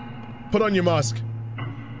 Put on your mask.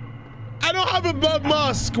 I don't have a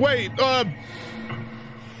mask. Wait,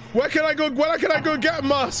 where can I go get a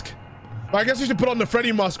mask? I guess we should put on the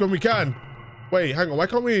Freddy mask when we can. Wait, hang on. Why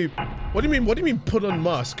can't we? What do you mean put on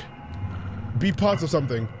mask? Be part of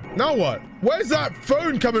something. Now what? Where's that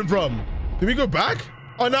phone coming from? Did we go back?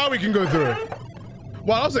 Oh, now we can go through it.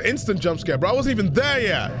 Wow, that was an instant jump scare, bro. I wasn't even there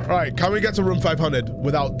yet. All right, can we get to room 500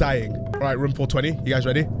 without dying? All right, room 420. You guys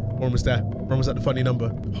ready? We're almost there. We're almost at the funny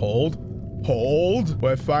number. Hold.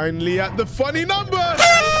 We're finally at the funny number.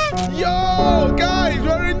 Yo, guys,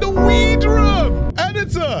 we're in the weed room.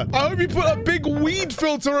 Predator. I hope you put a big weed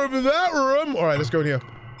filter over that room. All right, let's go in here.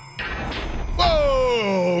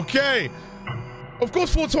 Whoa, okay. Of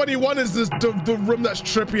course, 421 is the room that's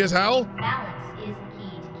trippy as hell. Balance is the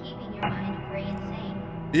key to keeping your mind free and sane.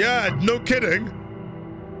 Yeah, no kidding.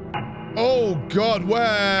 Oh, God,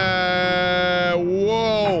 where?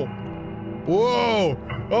 Whoa. Whoa.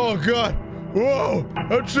 Oh, God. Whoa.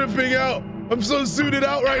 I'm tripping out. I'm so suited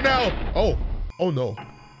out right now. Oh. Oh, no.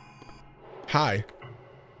 Hi.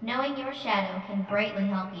 Knowing your shadow can greatly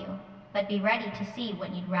help you, but be ready to see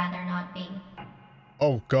what you'd rather not be.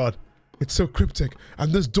 Oh, God. It's so cryptic.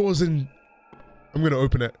 And there's doors in... I'm going to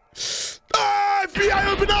open it. Ah!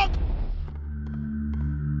 FBI, open up!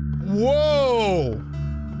 Whoa.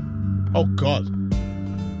 Oh, God.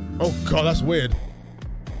 Oh, God, that's weird.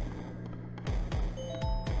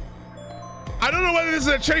 I don't know whether this is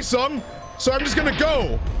a chase song, so I'm just going to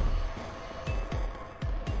go.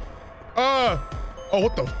 Oh,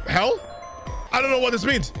 what the hell? I don't know what this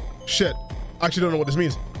means. Shit. I actually don't know what this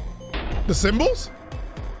means. The symbols?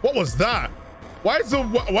 What was that? Why is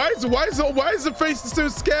the face so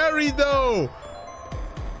scary though?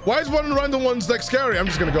 Why is one random one's like scary? I'm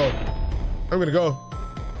just gonna go. I'm gonna go.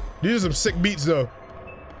 These are some sick beats though.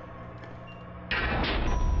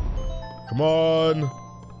 Come on.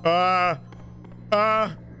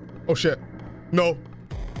 Oh shit. No.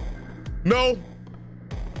 No.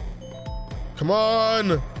 Come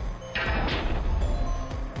on.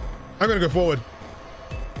 I'm gonna go forward.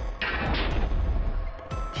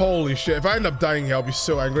 Holy shit. If I end up dying here, I'll be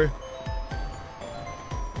so angry.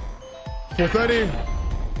 430.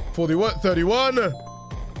 41. 31.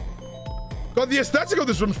 God, the aesthetic of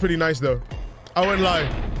this room's pretty nice though. I won't lie.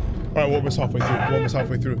 All right, we're almost halfway through. We're almost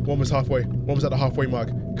halfway through. We're almost halfway. We're almost at the halfway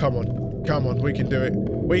mark. Come on. Come on. We can do it.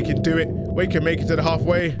 We can do it. We can make it to the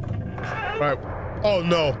halfway. All right. Oh,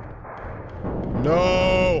 no.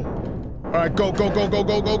 No. All right, go, go, go, go,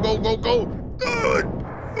 go, go, go, go, go.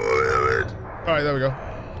 All right, there we go.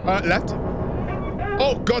 Left.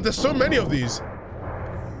 Oh, God, there's so many of these.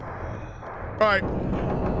 All right.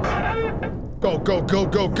 Go, go, go,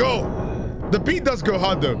 go, go. The beat does go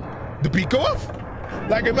hard, though. The beat go off?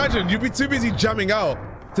 Like, imagine, you'd be too busy jamming out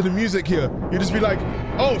to the music here. You'd just be like,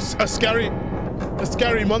 oh, a scary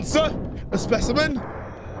monster? A specimen?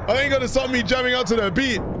 I ain't gonna stop me jamming out to the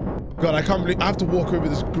beat. God, I can't believe I have to walk over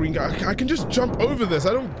this green guy. I can just jump over this.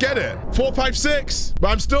 I don't get it. 4, 5, 6. But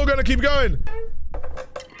I'm still gonna keep going.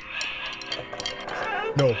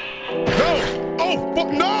 No. No! Oh, fuck,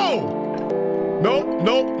 no! No,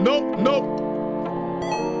 no, no, no.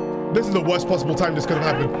 This is the worst possible time this could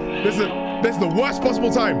have happened. This is the worst possible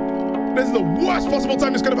time. This is the worst possible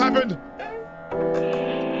time this could have happened.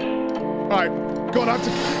 All right. God, I have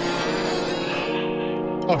to...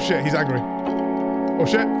 Oh, shit. He's angry. Oh,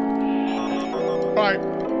 shit. All right.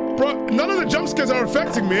 Bro, none of the jump scares are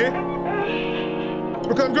affecting me.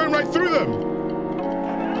 Because I'm going right through them.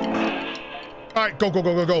 All right. Go, go,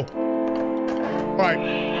 go, go, go. All right.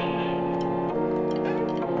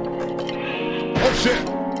 Oh, shit.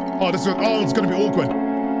 Oh, this is... Oh, it's going to be awkward.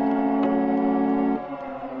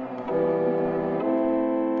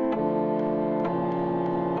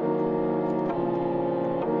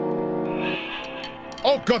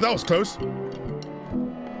 Oh, God, that was close.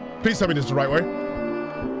 Please tell me this is the right way.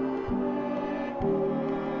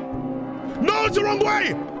 No, it's the wrong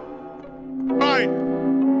way! All right.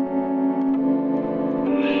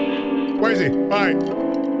 Where is he? All right.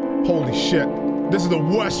 Holy shit. This is the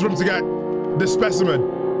worst room to get this specimen.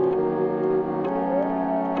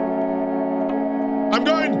 I'm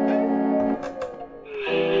going.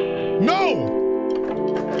 No!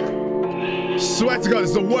 Swear to God,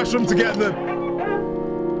 it's the worst room to get the...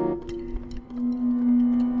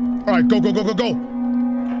 All right, go, go, go, go, go.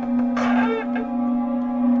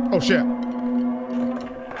 Oh, shit.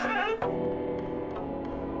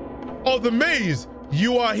 Oh, the maze.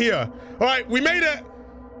 You are here. All right, we made it.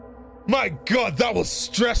 My God, that was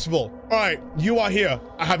stressful. All right, you are here.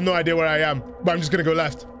 I have no idea where I am, but I'm just going to go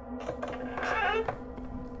left.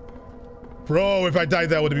 Bro, if I died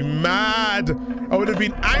there, I would have been mad. I would have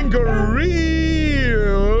been angry.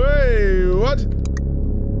 Wait, what?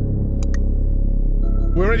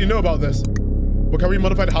 We already know about this. But can we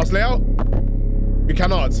modify the house layout? We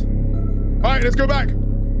cannot. All right, let's go back.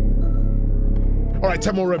 All right,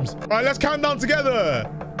 10 more rooms. All right, let's count down together.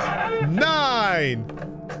 9,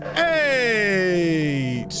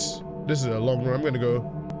 8. This is a long room. I'm gonna go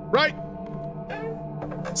right.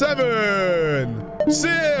 7.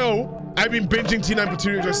 Still. I've been binging T9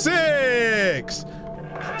 Vtuber Debut. 6.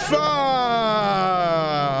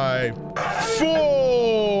 5. 4.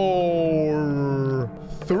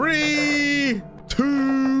 3, 2,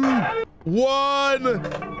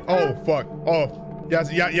 fuck. Oh, you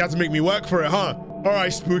had to make me work for it, huh? All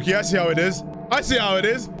right, Spooky, I see how it is. I see how it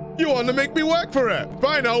is. You want to make me work for it.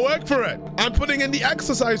 Fine, I'll work for it. I'm putting in the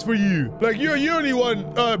exercise for you. Like, you only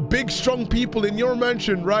want big, strong people in your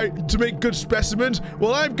mansion, right? To make good specimens.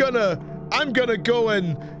 Well, I'm gonna go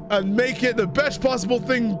and make it the best possible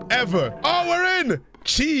thing ever. Oh, we're in.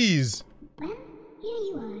 Cheese. Well, here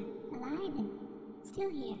you are, alive and still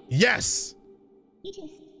here. Yes. You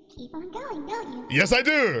just keep on going, don't you? Yes, I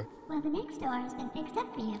do. Well, the next door has been fixed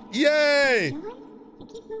up for you. Yay. Enjoy and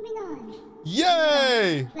keep moving on.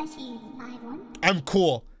 Yay. Bless you, live one. I'm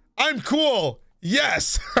cool. I'm cool.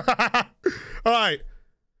 Yes. All right.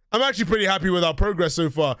 I'm actually pretty happy with our progress so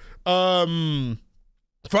far.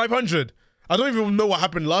 500. I don't even know what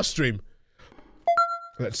happened last stream.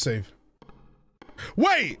 Let's save.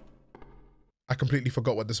 Wait! I completely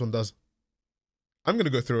forgot what this one does. I'm gonna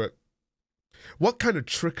go through it. What kind of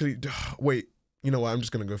trickery? Wait, you know what? I'm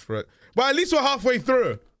just gonna go through it. But at least we're halfway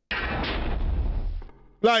through.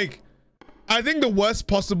 Like, I think the worst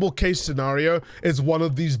possible case scenario is one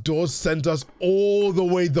of these doors send us all the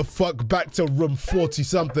way the fuck back to room 40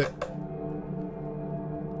 something.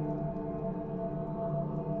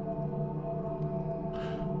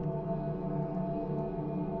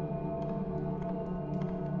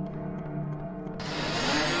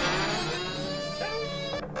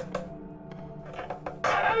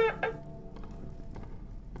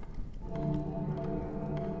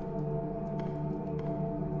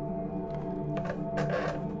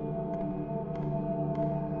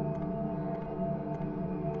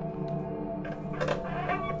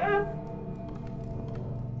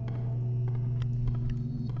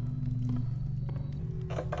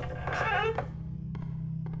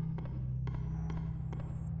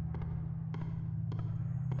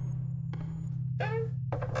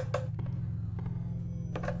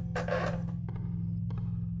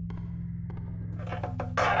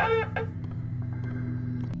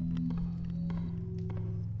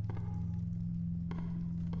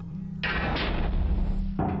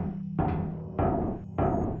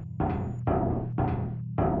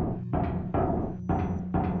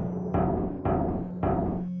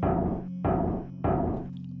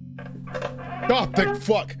 Oh, thank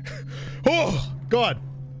fuck. Oh, God.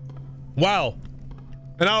 Wow.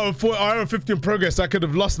 An hour and 50 in progress. I could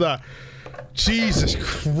have lost that. Jesus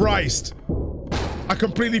Christ. I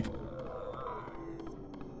completely...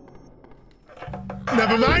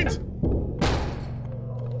 Never mind.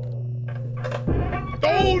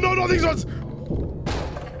 Oh, no, not these ones.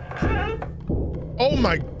 Oh,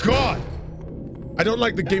 my God. I don't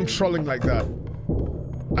like the game trolling like that.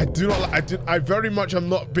 I do not like, I very much am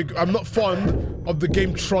not fond of the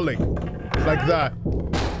game trolling like that. I'm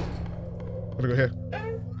gonna go here.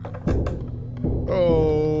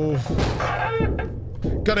 Oh.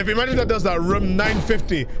 God, if imagine that does that, room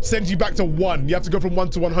 950 sends you back to 1. You have to go from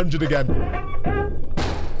 1 to 100 again.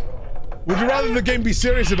 Would you rather the game be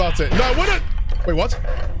serious about it? No, I wouldn't. Wait, what?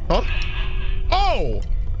 Huh? Oh!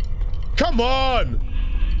 Come on!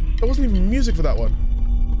 There wasn't even music for that one.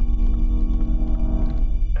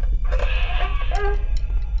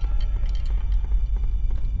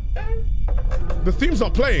 The theme's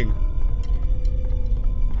not playing.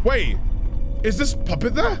 Wait, is this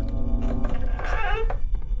puppet there?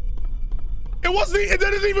 It wasn't, it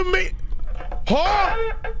didn't even make, huh?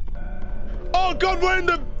 Oh God, we're in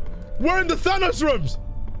the Thanos rooms.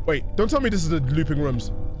 Wait, don't tell me this is the looping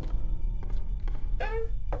rooms.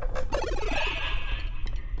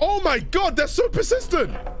 Oh my God, they're so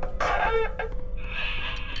persistent.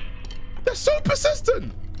 They're so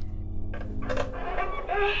persistent.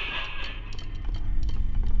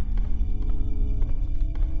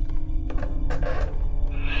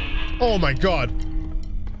 Oh my God.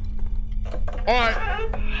 All right.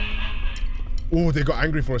 Oh, they got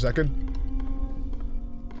angry for a second.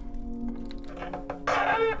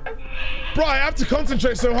 Bro, I have to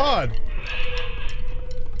concentrate so hard.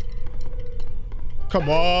 Come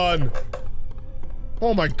on.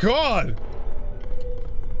 Oh my God.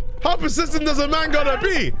 How persistent does a man gotta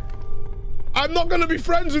be? I'm not gonna be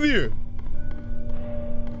friends with you.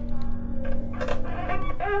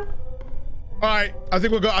 All right, I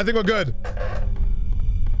think we're good. I think we're good.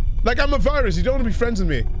 Like, I'm a virus. You don't want to be friends with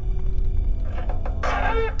me.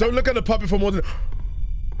 Don't look at the puppet for more than...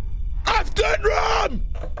 Afton room!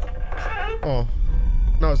 Oh,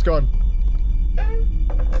 no, it's gone.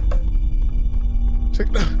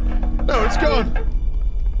 No, it's gone.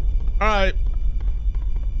 All right.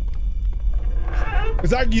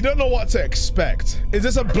 Zach, you don't know what to expect. Is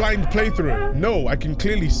this a blind playthrough? No, I can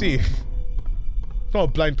clearly see. It's not a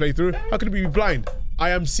blind playthrough. How can it be blind?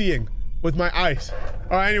 I am seeing. with my eyes.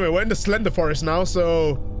 All right, anyway, we're in the Slender Forest now,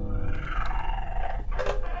 so...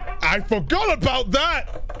 I forgot about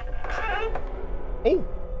that! Oh,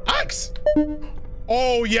 axe!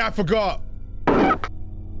 Oh, yeah, I forgot.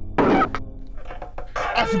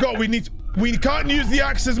 I forgot we can't use the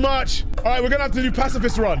axe as much. All right, we're gonna have to do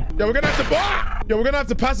pacifist run. Yeah, we're gonna have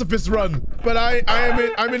to pacifist run. But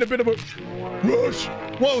I'm in a bit of a rush.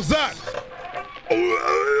 What was that?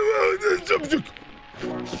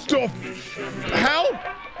 The hell?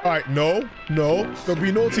 All right, no, don't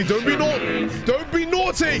be naughty, don't be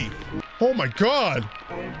naughty. Oh my God.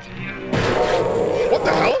 What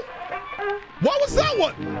the hell? What was that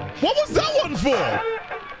one? What was that one for?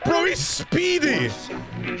 Bro, he's speedy.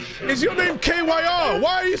 Is your name KYR?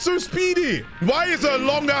 Why are you so speedy? Why is there a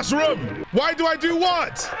long ass room? Why do I do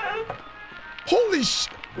what? Holy sh...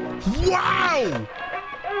 Wow!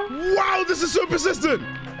 Wow, this is so persistent.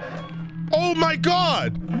 Oh my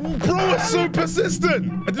God. Bro is so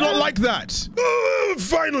persistent. I do not like that.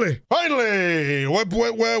 Finally.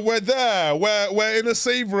 We're there. We're in a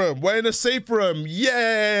safe room.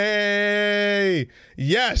 Yay.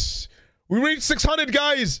 Yes. We reached 600,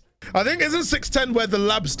 guys. I think isn't 610 where the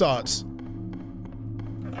lab starts?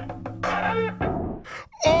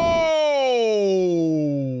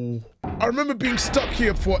 Oh! I remember being stuck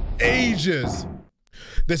here for ages.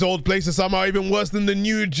 This old place is somehow even worse than the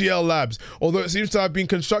new GL labs, although it seems to have been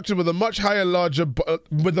constructed with a much larger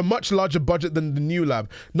budget than the new lab.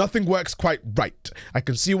 Nothing works quite right. I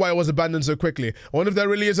can see why it was abandoned so quickly. I wonder if there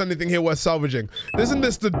really is anything here worth salvaging. Isn't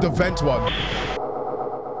this the vent one?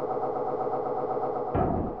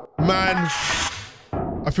 Man,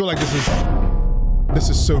 I feel like this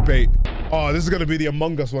is so bait. Oh, this is gonna be the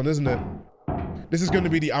Among Us one, isn't it? This is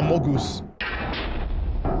gonna be the Amogus.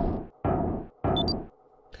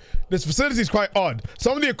 This facility is quite odd.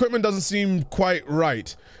 Some of the equipment doesn't seem quite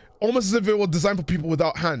right. Almost as if it was designed for people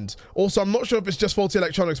without hands. Also, I'm not sure if it's just faulty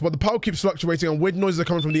electronics, but the power keeps fluctuating and weird noises are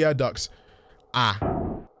coming from the air ducts. Ah.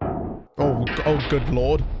 Oh, good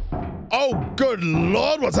Lord. Oh, good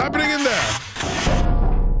Lord, what's happening in there?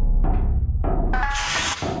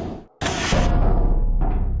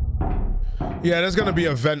 Yeah, there's gonna be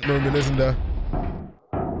a vent moment, isn't there?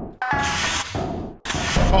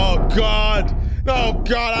 Oh God! Oh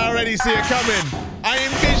God, I already see it coming! I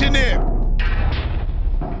envision it!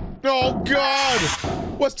 Oh God!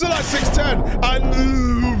 We're still at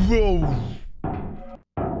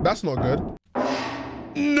 610! That's not good.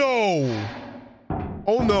 No!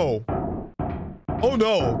 Oh no! Oh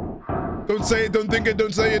no! Don't say it, don't think it,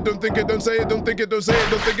 don't say it, don't think it, don't say it, don't think it, don't say it,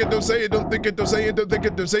 don't think it, don't say it, don't think it, don't say it, don't think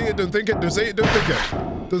it, don't say it, don't think it, don't say it, don't think it.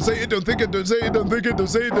 Don't say it, don't think it, don't say it, don't think it, don't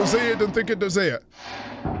say it, don't say it, don't think it, don't say it.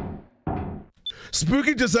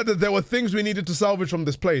 Spooky just said that there were things we needed to salvage from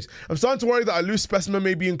this place. I'm starting to worry that a loose specimen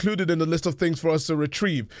may be included in the list of things for us to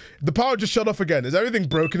retrieve. The power just shut off again. Is everything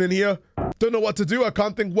broken in here? Don't know what to do. I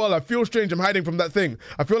can't think well. I feel strange. I'm hiding from that thing.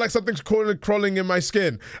 I feel like something's crawling in my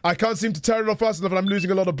skin. I can't seem to tear it off fast enough and I'm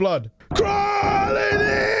losing a lot of blood. Crawling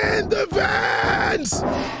in the vents!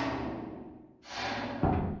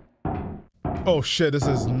 Oh shit, this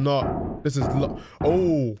is...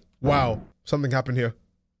 Oh, wow. Something happened here.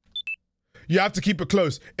 You have to keep it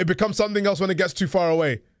close. It becomes something else when it gets too far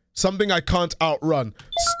away. Something I can't outrun.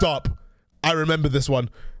 Stop. I remember this one.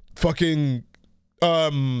 Fucking...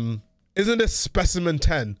 Isn't this Specimen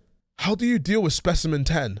 10? How do you deal with Specimen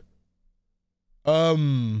 10?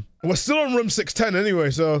 We're still on room 610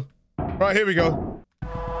 anyway, so... Right, here we go.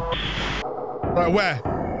 Right, where?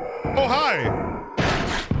 Oh, hi!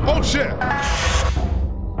 Oh, shit!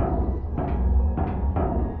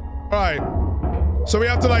 Alright. So we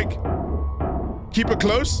have to, like... keep it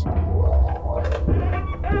close?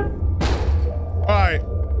 Alright.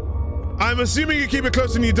 I'm assuming you keep it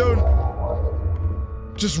close and you don't...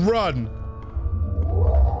 just run.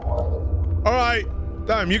 Alright.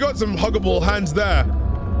 Damn, you got some huggable hands there.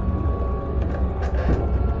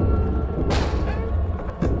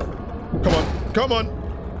 Come on. Come on.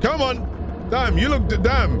 Come on. Damn, you look...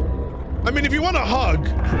 damn. I mean, if you want a hug,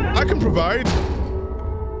 I can provide.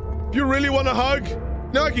 If you really want a hug,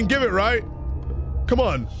 now I can give it, right? Come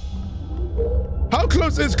on. How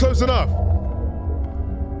close is close enough?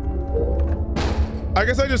 I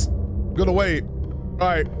guess I just gotta wait. All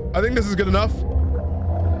right, I think this is good enough.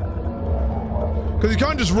 Because you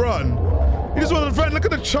can't just run. You just want a friend. Look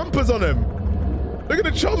at the chompers on him. Look at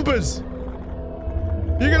the chompers.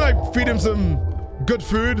 You can like feed him some good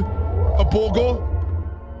food, a burger.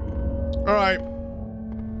 All right,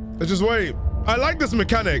 let's just wait. I like this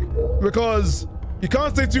mechanic because you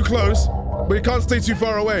can't stay too close, but you can't stay too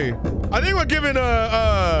far away. I think we're giving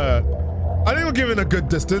a good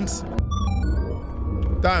distance.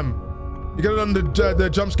 Damn. You get it on the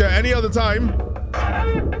jump scare any other time.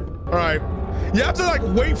 All right. You have to like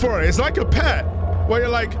wait for it. It's like a pet where you're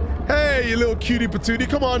like, hey, you little cutie patootie,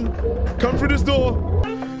 come on. Come through this door.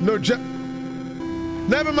 No,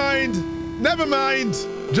 never mind. Never mind.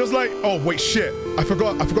 Just like, oh, wait, shit. I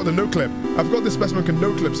forgot the no clip. I forgot this specimen can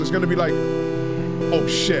no clip, so it's going to be like, oh,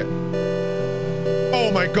 shit. Oh,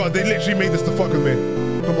 my God. They literally made this to fuck with me.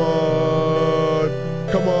 Come on.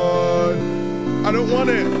 Come on. I don't want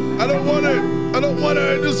it. I don't want it. I don't want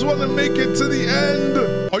it. I just want to make it to the end.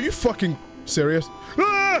 Are you fucking serious?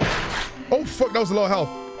 Ah! Oh, fuck. That was a lot of health.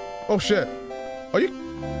 Oh, shit. Are you?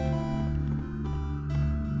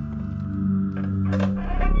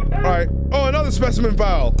 All right. Oh, another specimen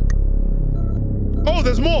file. Oh,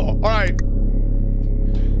 there's more. All right.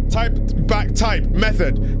 Type back type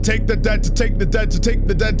method. Take the dead to take the dead to take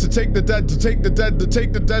the dead to take the dead to take the dead to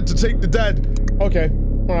take the dead to take the dead. Okay.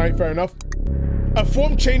 All right. Fair enough. A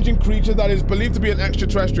form-changing creature that is believed to be an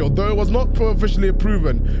extraterrestrial, though it was not officially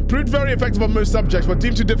proven. Proved very effective on most subjects, but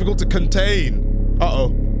deemed too difficult to contain.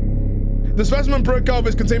 Uh-oh. The specimen broke out of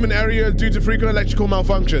its containment area due to frequent electrical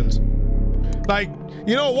malfunctions. Like,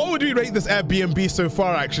 you know, what would we rate this Airbnb so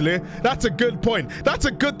far, actually? That's a good point. That's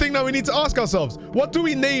a good thing that we need to ask ourselves. What do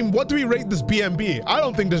we rate this B&B? I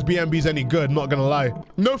don't think this B&B is any good, not gonna lie.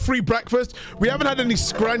 No free breakfast. We haven't had any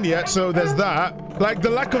scran yet, so there's that. Like, the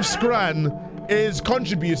lack of scran is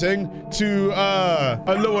contributing to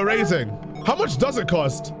a lower rating. How much does it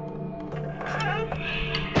cost?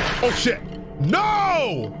 Oh, shit.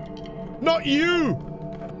 No! Not you!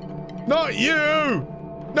 Not you!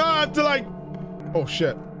 No, I have to, like... Oh,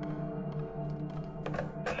 shit.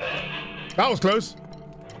 That was close.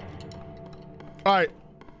 All right.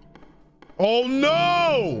 Oh,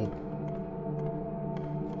 no!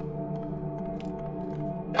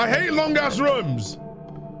 I hate long-ass rooms.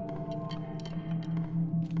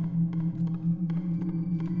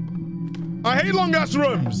 I hate long-ass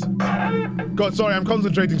rooms. God, sorry, I'm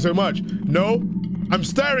concentrating so much. No, I'm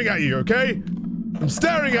staring at you, okay? I'm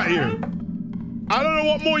staring at you. I don't know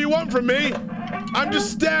what more you want from me. I'm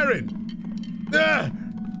just staring. I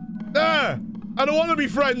don't want to be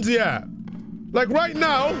friends yet. Like right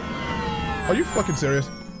now. Are you fucking serious?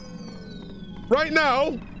 Right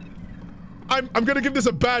now, I'm gonna give this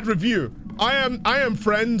a bad review. I am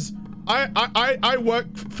friends. I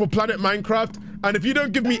work for Planet Minecraft, and if you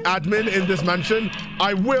don't give me admin in this mansion,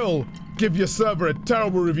 I will give your server a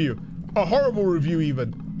terrible review. A horrible review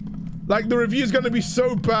even. Like the review is gonna be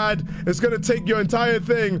so bad, it's gonna take your entire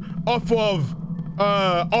thing off of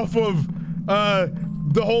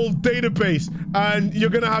the whole database, and you're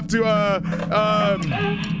gonna have to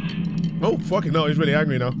oh fucking no, he's really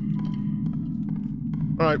angry now.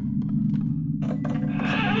 All right.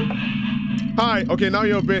 Hi. Okay, now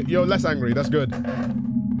you're less angry. That's good.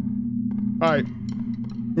 All right.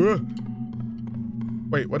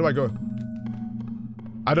 Wait, where do I go?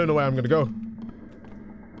 I don't know where I'm gonna go.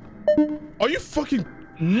 Are you fucking...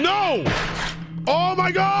 No! Oh my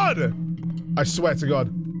God! I swear to God.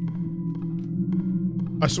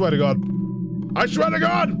 I swear to God. I swear to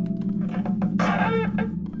God!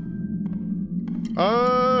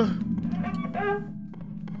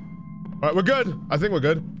 Alright, we're good. I think we're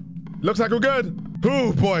good. Looks like we're good.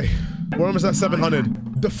 Oh boy. We're almost at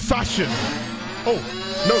 700. The fashion. Oh,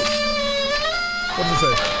 no. What does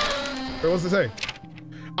it say? Wait, what's it say?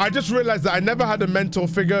 I just realized that I never had a mentor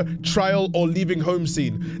figure, trial, or leaving home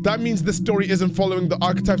scene. That means this story isn't following the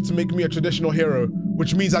archetypes to make me a traditional hero,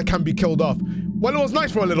 which means I can be killed off. Well, it was nice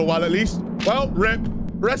for a little while at least. Well, rip.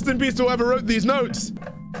 Rest in peace to whoever wrote these notes.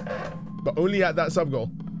 But only at that sub-goal.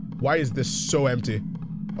 Why is this so empty?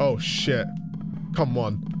 Oh, shit. Come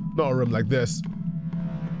on. Not a room like this.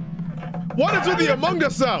 What is with the Among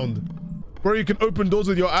Us sound? Where you can open doors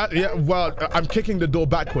with your... Yeah, well, I'm kicking the door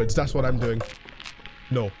backwards. That's what I'm doing.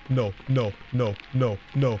 No, no, no, no, no,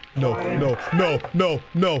 no, no, no, no, no,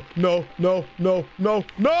 no, no, no, no, no,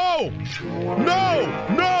 no! No!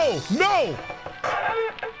 No! No!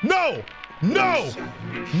 No! No! No!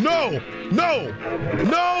 No! No!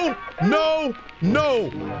 No!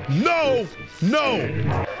 No! No! No!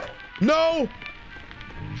 No!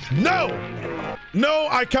 No! No!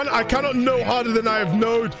 I cannot know harder than I have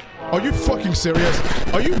knowed. Are you fucking serious?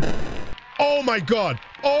 Are you? Oh my God.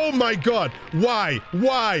 Oh my God. Why?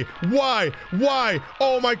 Why? Why? Why?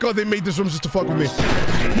 Oh my God, they made this room just to fuck with me.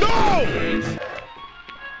 No!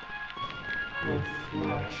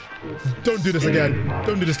 Don't do this again.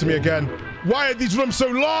 Don't do this to me again. Why are these rooms so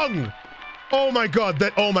long? Oh my God.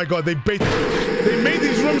 Oh my God, they made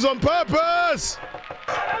these rooms on purpose.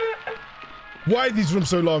 Why are these rooms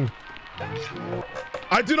so long?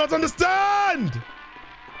 I do not understand.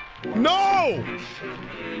 No!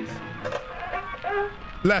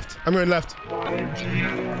 Left. I'm going left.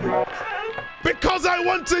 Because I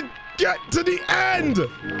want to get to the end!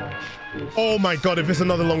 Oh my god, if it's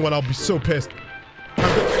another long one, I'll be so pissed.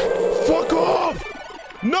 Fuck off!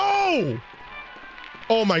 No!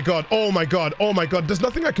 Oh my god, oh my god, oh my god. There's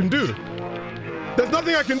nothing I can do. There's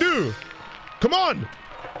nothing I can do. Come on!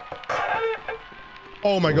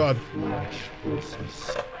 Oh my god.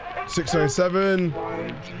 697.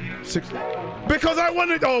 6. Because I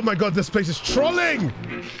wanted. Oh my god, this place is trolling!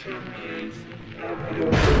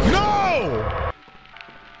 No!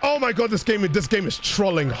 Oh my god, this game is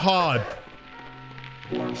trolling hard.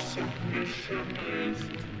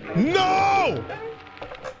 No!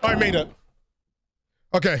 I made it.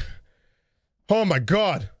 Okay. Oh my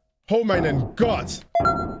god. Oh my god.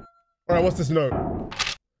 Alright, what's this note?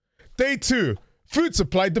 Day 2. Food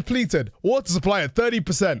supply depleted. Water supply at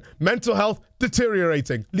 30%. Mental health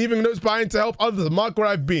deteriorating. Leaving notes behind to help others mark where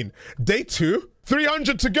I've been. Day 2.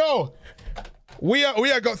 300 to go. We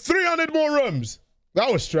are got 300 more rooms.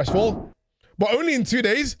 That was stressful. But only in 2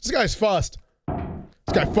 days? This guy's fast.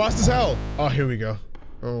 This guy fast as hell. Oh, here we go.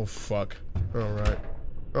 Oh, fuck. Alright.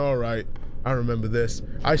 Alright. I remember this.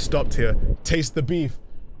 I stopped here. Taste the beef.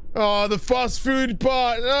 Oh, the fast food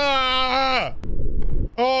part. Ah!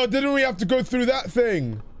 Oh, didn't we have to go through that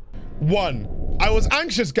thing? 1. I was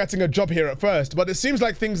anxious getting a job here at first, but it seems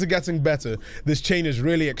like things are getting better. This chain is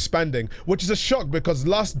really expanding, which is a shock because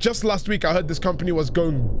just last week I heard this company was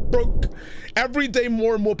going broke. Every day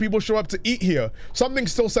more and more people show up to eat here. Something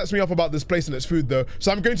still sets me off about this place and its food though,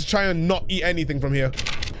 so I'm going to try and not eat anything from here.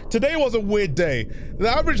 Today was a weird day. The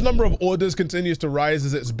average number of orders continues to rise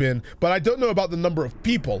as it's been, but I don't know about the number of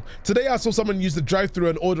people. Today I saw someone use the drive-thru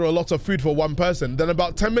and order a lot of food for one person. Then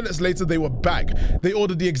about 10 minutes later they were back. They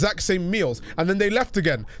ordered the exact same meals and then they left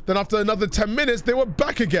again. Then after another 10 minutes they were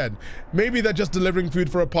back again. Maybe they're just delivering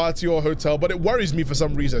food for a party or a hotel, but it worries me for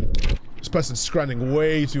some reason. This person's scranning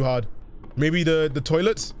way too hard. Maybe the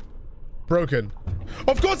toilets? Broken.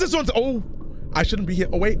 Of course this one's... Oh, I shouldn't be here.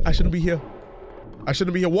 Oh wait, I shouldn't be here. I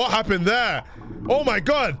shouldn't be here. What happened there? Oh my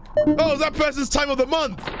god. Oh, that person's time of the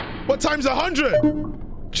month. What time's 100?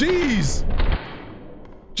 Jeez.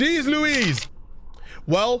 Jeez Louise.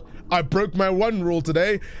 Well, I broke my one rule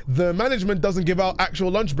today. The management doesn't give out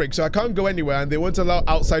actual lunch breaks, so I can't go anywhere and they won't allow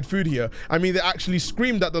outside food here. I mean, they actually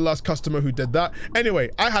screamed at the last customer who did that.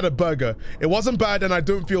 Anyway, I had a burger. It wasn't bad and I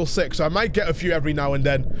don't feel sick, so I might get a few every now and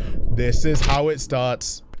then. This is how it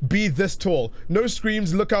starts. Be this tall. No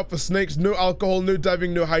screams, look out for snakes, no alcohol, no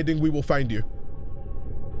diving, no hiding, we will find you.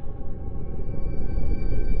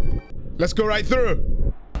 Let's go right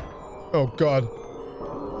through. Oh god.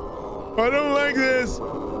 I don't like this.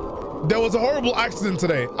 There was a horrible accident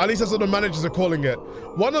today. At least that's what the managers are calling it.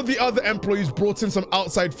 One of the other employees brought in some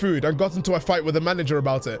outside food and got into a fight with the manager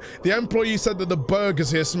about it. The employee said that the burgers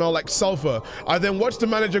here smell like sulfur. I then watched the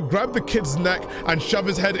manager grab the kid's neck and shove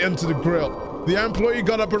his head into the grill. The employee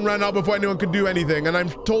got up and ran out before anyone could do anything, and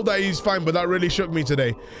I'm told that he's fine, but that really shook me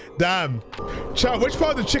today. Damn. Chat, which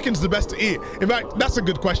part of the chicken's the best to eat? In fact, that's a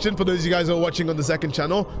good question for those of you guys who are watching on the second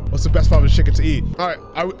channel. What's the best part of the chicken to eat? All right,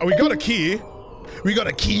 we got a key. We got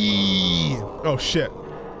a key. Oh, shit.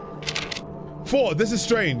 4, this is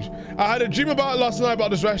strange. I had a dream about it last night about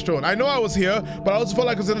this restaurant. I know I was here, but I also felt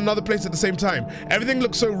like I was in another place at the same time. Everything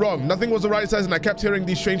looked so wrong. Nothing was the right size and I kept hearing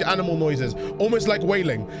these strange animal noises, almost like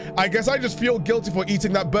wailing. I guess I just feel guilty for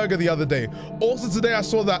eating that burger the other day. Also today I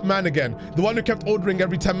saw that man again, the one who kept ordering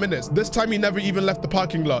every 10 minutes. This time he never even left the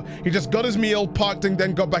parking lot. He just got his meal, parked and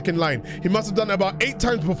then got back in line. He must have done it about 8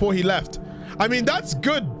 times before he left. I mean, that's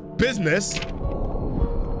good business.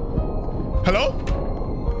 Hello?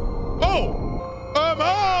 Oh!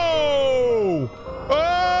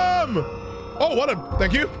 Oh, what a,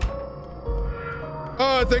 thank you.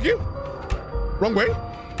 Thank you. Wrong way.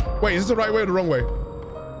 Wait, is this the right way or the wrong way?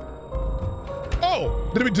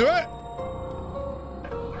 Oh, did we do it?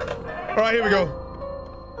 All right, here we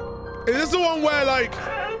go. Is this the one where, like,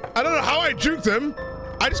 I don't know how I juked him.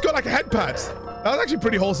 I just got like a head pat. That was actually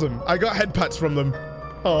pretty wholesome. I got head pats from them.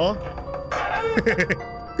 Aw.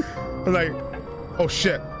 I'm like, oh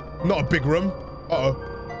shit, not a big room. Uh-oh.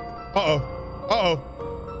 Uh-oh. Uh-oh.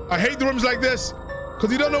 I hate the rooms like this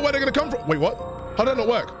because you don't know where they're gonna come from. Wait, what? How did that not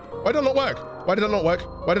work? Why did that not work? Why did that not work?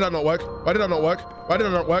 Why did that not work? Why did that not work? Why did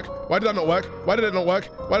that not work? Why did that not work? Why did it not work?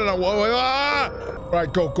 Why did that not work? Ah! All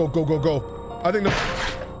right, go, go, go, go, go. I think the...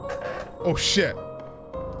 Oh shit.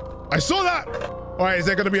 I saw that. All right, is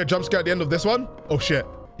there gonna be a jump scare at the end of this one? Oh shit.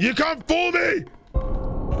 You can't fool me.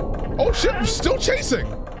 Oh shit, I'm still chasing.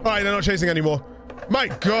 All right, they're not chasing anymore. My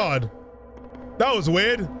God. That was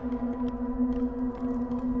weird.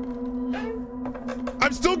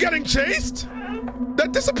 I'm still getting chased? They're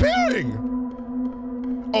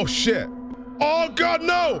disappearing. Oh, shit. Oh, God,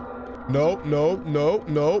 no. No, no, no,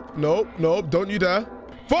 no, no, no. Don't you dare.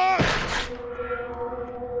 Fuck!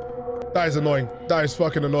 That is annoying. That is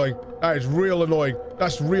fucking annoying. That is real annoying.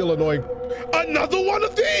 That's real annoying. Another one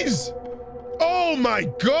of these! Oh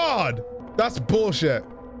my God! That's bullshit.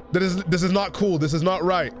 This is not cool. This is not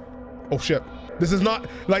right. Oh shit. This is not,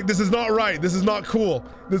 like, this is not right. This is not cool.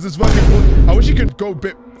 This is fucking cool. I wish you could go a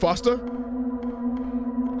bit faster.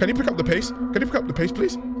 Can you pick up the pace? Can you pick up the pace,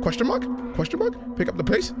 please? Question mark? Question mark? Pick up the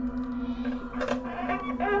pace.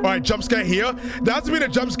 All right, jump scare here. There has been a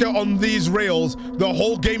jump scare on these rails the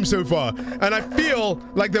whole game so far, and I feel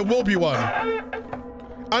like there will be one.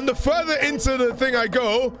 And the further into the thing I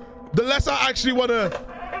go, the less I actually want to...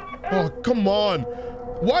 Oh, come on.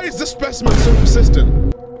 Why is this specimen so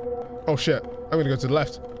persistent? Oh, shit. I'm going to go to the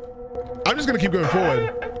left. I'm just going to keep going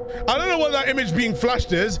forward. I don't know what that image being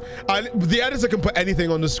flashed is. The editor can put anything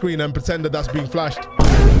on the screen and pretend that that's being flashed.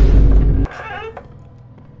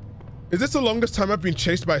 Is this the longest time I've been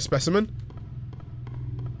chased by a specimen?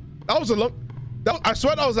 That was a long... I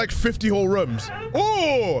swear that was like 50 whole rooms.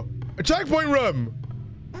 Oh! A checkpoint room!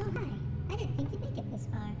 Oh, hi. I didn't think you'd make it this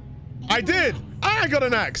far. I did! I got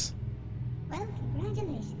an axe! Well,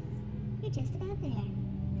 congratulations. You're just about there, I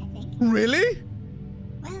think. Really?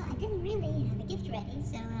 Well, I didn't really have a gift ready,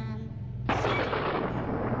 so,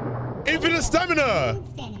 Infinite stamina!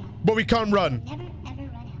 Stamina. But we can't run. Never, ever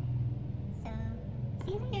run out. So,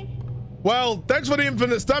 see you later. Well, thanks for the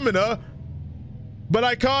infinite stamina, but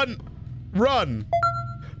I can't run.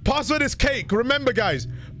 Password is cake. Remember, guys,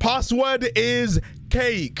 password is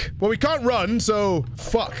cake. Well, we can't run, so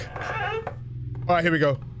fuck. All right, here we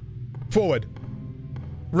go. Forward.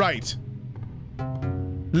 Right.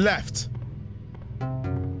 Left.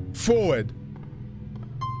 Forward.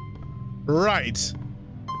 Right.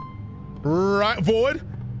 Right. Forward.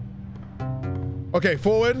 Okay,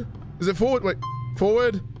 forward. Is it forward? Wait.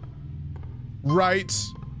 Forward. Right.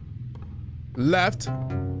 Left.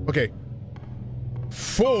 Okay.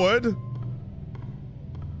 Forward.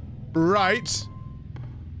 Right.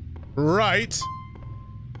 Right.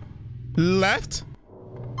 Left.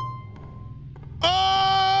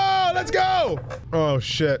 Oh, let's go. Oh,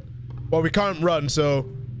 shit. Well, we can't run, so...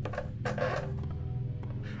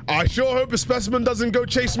 I sure hope a specimen doesn't go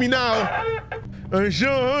chase me now. I sure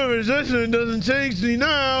hope a specimen doesn't chase me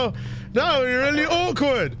now. That would be really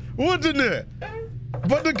awkward, wouldn't it?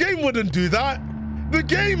 But the game wouldn't do that. The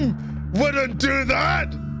game wouldn't do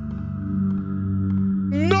that.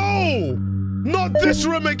 No! Not this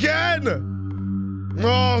room again!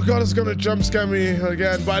 Oh god, it's gonna jump scare me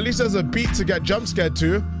again. But at least there's a beat to get jump scared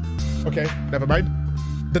to. Okay, never mind.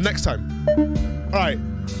 The next time. Alright.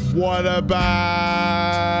 What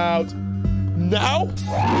about now?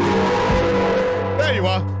 There you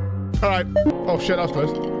are. Alright. Oh shit, that was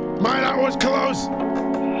close. Man, that was close!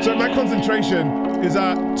 So my concentration is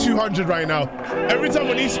at 200 right now. Every time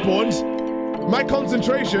when he spawns, my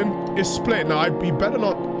concentration is split. Now, he better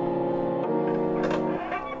not...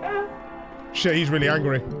 Shit, he's really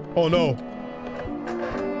angry. Oh no.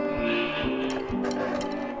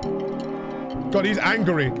 God, he's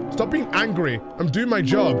angry. Stop being angry. I'm doing my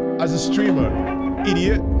job as a streamer.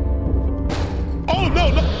 Idiot. Oh no,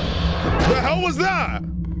 no. The hell was that?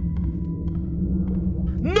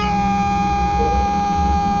 No!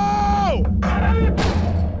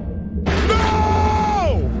 No!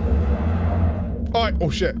 Alright, oh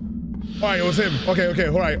shit. Alright, it was him. Okay, okay,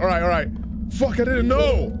 alright. Fuck, I didn't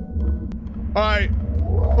know. Alright.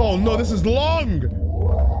 Oh no, this is long.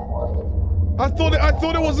 I thought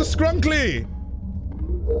it was a scrunkly.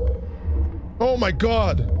 Oh my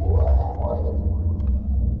god.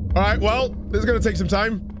 Alright, well, this is gonna take some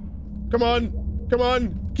time. Come on. Come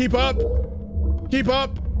on. Keep up. Keep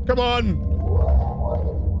up. Come on.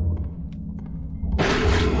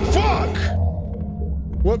 Fuck!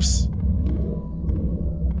 Whoops.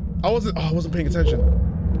 I wasn't paying attention.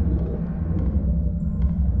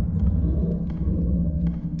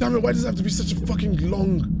 Damn it, why does it have to be such a fucking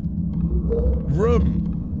long room?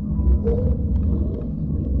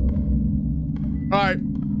 Alright.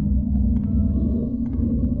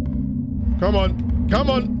 Come on. Come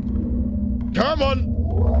on. Come on.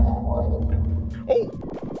 Oh.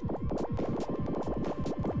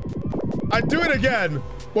 I'd do it again.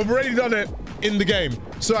 Well, I've already done it in the game,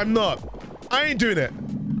 so I'm not. I ain't doing it.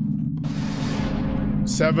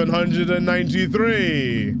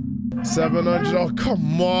 793. 700. Oh,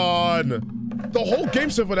 come on. The whole game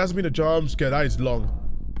so far hasn't been a jump scare. That is long.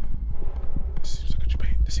 This seems like a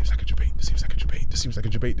debate. This seems like a debate. This seems like a debate. This seems like a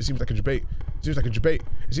debate. This seems like a debate. This seems like a debate.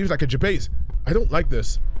 It seems like a debate. I don't like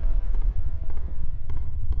this.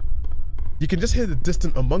 You can just hear the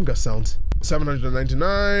distant Among Us sounds.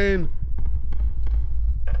 799.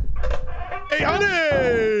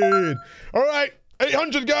 800! All right,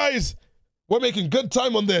 800 guys. We're making good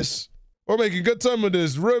time on this. We're making good time on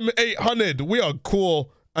this. Room 800. We are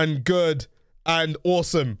cool and good and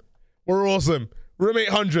awesome. We're awesome. Room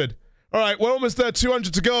 800. All right, we're almost there.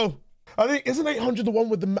 200 to go. I think, isn't 800 the one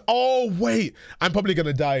with the... Oh, wait. I'm probably going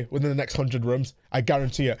to die within the next 100 rooms. I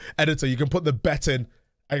guarantee it. Editor, you can put the bet in.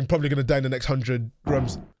 I'm probably going to die in the next 100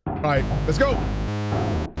 rooms. All right, let's go.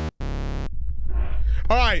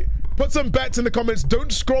 All right, put some bets in the comments.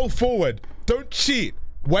 Don't scroll forward. Don't cheat.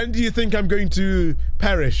 When do you think I'm going to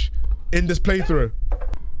perish in this playthrough?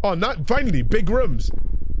 Oh, not finally. Big rooms.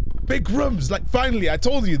 Big rooms. Like, finally, I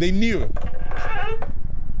told you, they knew.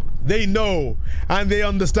 They know and they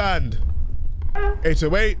understand.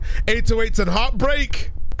 808, 808s and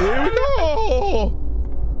heartbreak. Here we go.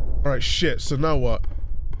 All right, shit. So now what?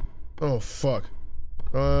 Oh, fuck.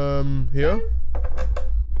 Here?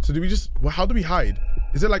 So do we just, well, how do we hide?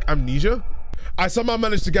 Is it like amnesia? I somehow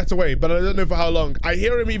managed to get away, but I don't know for how long. I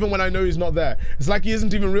hear him even when I know he's not there. It's like he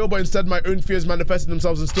isn't even real, but instead my own fears manifested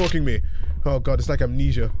themselves and stalking me. Oh God, it's like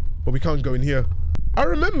amnesia, but we can't go in here. I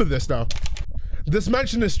remember this now. This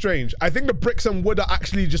mansion is strange. I think the bricks and wood are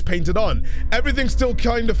actually just painted on. Everything still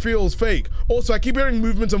kind of feels fake. Also, I keep hearing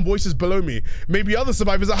movements and voices below me. Maybe other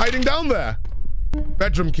survivors are hiding down there.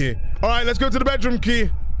 Bedroom key. All right, let's go to the bedroom key.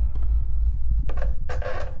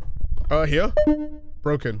 Here?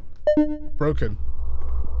 Broken. Broken.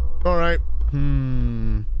 All right.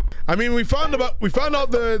 I mean, we found out where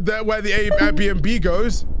the Airbnb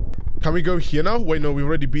goes. Can we go here now? Wait, no, we've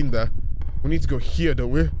already been there. We need to go here, don't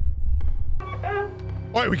we?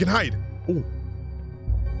 All right, we can hide. Oh.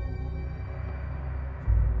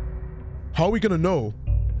 How are we gonna know?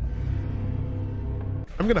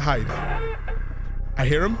 I'm gonna hide. I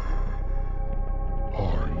hear him.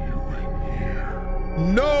 Are you in here?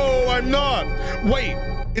 No, I'm not. Wait,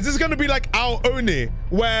 is this gonna be like our Oni,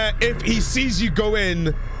 where if he sees you go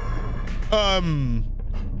in,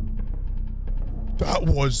 that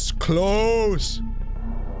was close.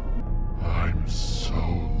 I'm so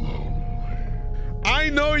lonely. I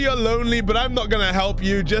know you're lonely, but I'm not gonna help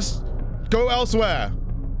you. Just go elsewhere.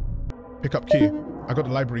 Pick up key. I got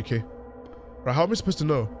the library key. Right, how am I supposed to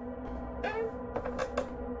know?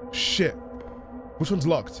 Shit. Which one's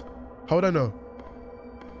locked? How would I know?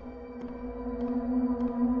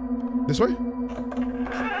 This way?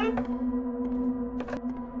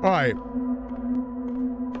 All right.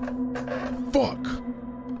 Fuck.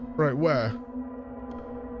 Right, where?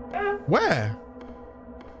 Where?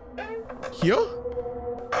 Here?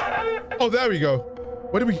 Oh, there we go.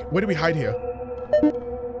 Where do we hide here?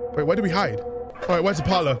 Wait, where do we hide? All right, where's the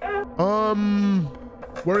parlor?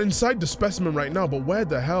 We're inside the specimen right now, but where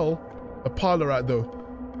the hell the parlor at though?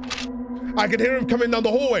 I can hear him coming down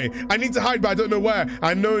the hallway. I need to hide, but I don't know where.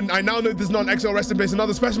 I now know there's not an XL resting place,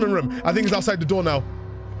 another specimen room. I think it's outside the door now.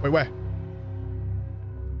 Wait, where?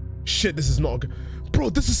 Shit, this is not good.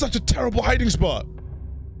 Bro, this is such a terrible hiding spot.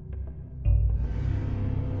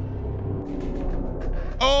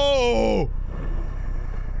 Oh!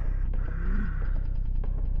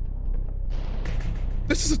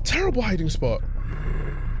 This is a terrible hiding spot.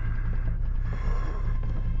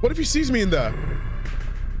 What if he sees me in there?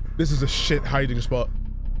 This is a shit hiding spot.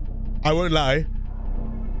 I won't lie.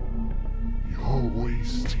 You're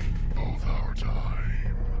wasting both our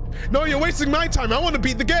time. No, you're wasting my time. I want to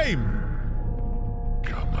beat the game.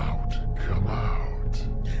 Come out, come out.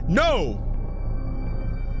 No.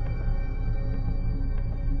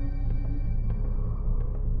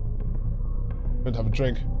 I'm going to have a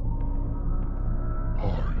drink.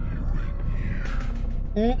 Are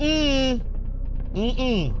you in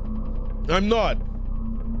here? I'm not.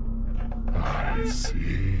 I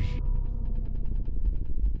see.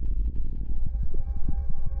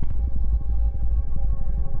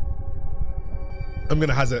 I'm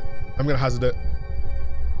gonna hazard. I'm gonna hazard it.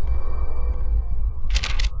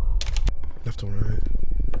 Left or right?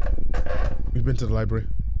 We've been to the library.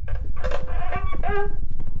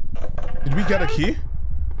 Did we get a key?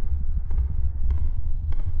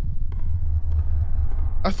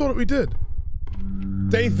 I thought we did.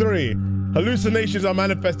 Day 3. Hallucinations are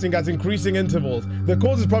manifesting at increasing intervals. The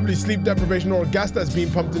cause is probably sleep deprivation or a gas that's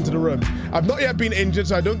being pumped into the room. I've not yet been injured,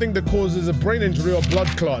 so I don't think the cause is a brain injury or blood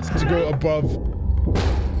clot to go above.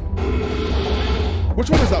 Which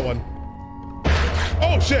one is that one?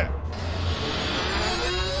 Oh, shit.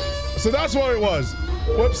 So that's what it was.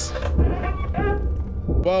 Whoops.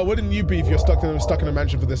 Well, wouldn't you be if you're stuck in a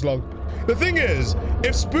mansion for this long? The thing is,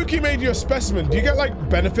 if Spooky made you a specimen, do you get like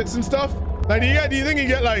benefits and stuff? Like, do you think you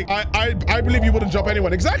get like, I believe you wouldn't jump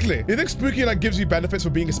anyone. Exactly. You think Spooky like gives you benefits for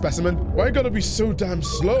being a specimen? Why you gotta be so damn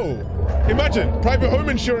slow? Imagine, private home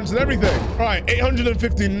insurance and everything. All right,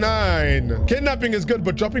 859. Kidnapping is good,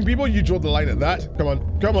 but dropping people, you draw the line at that. Come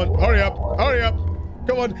on, come on, hurry up, hurry up.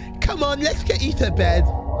 Come on, let's get you to bed.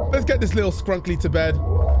 Let's get this little scrunkly to bed.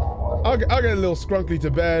 I'll get a little scrunkly to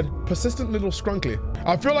bed. Persistent little scrunkly.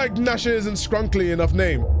 I feel like Nasha isn't scrunkly enough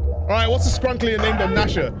name. All right, what's a scrunkly name than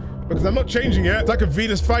Nasha? Because I'm not changing it. It's like a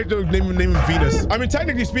Venus fight, don't name him Venus. I mean,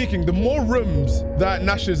 technically speaking, the more rooms that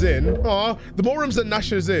Nasha's in,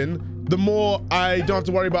 the more I don't have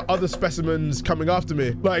to worry about other specimens coming after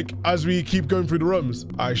me. Like, as we keep going through the rooms.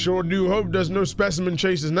 I sure do hope there's no specimen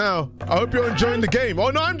chases now. I hope you're enjoying the game. Oh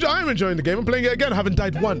no, I'm enjoying the game. I'm playing it again. I haven't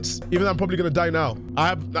died once. Even though I'm probably gonna die now.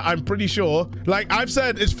 I'm pretty sure. Like I've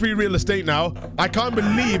said, it's free real estate now. I can't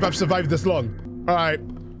believe I've survived this long. All right,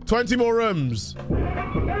 20 more rooms.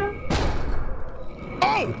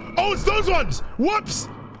 Oh, it's those ones. Whoops.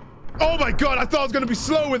 Oh my God, I thought I was gonna be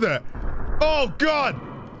slow with it. Oh God.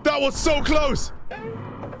 That was so close.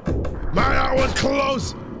 Man, that was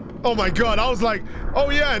close. Oh my God, I was like, oh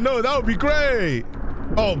yeah, no, that would be great.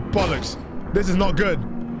 Oh, bollocks. This is not good.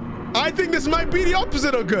 I think this might be the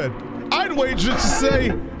opposite of good. I'd wager to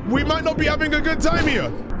say we might not be having a good time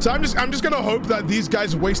here. So I'm just gonna hope that these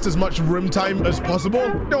guys waste as much room time as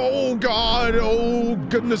possible. Oh God, oh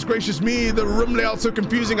goodness gracious me, the room layout's so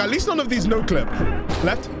confusing. At least none of these no clip.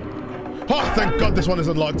 Left. Oh, thank God this one is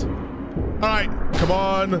unlocked. All right, come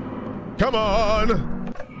on, come on.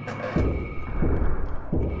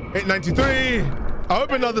 893. I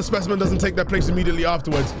hope another specimen doesn't take their place immediately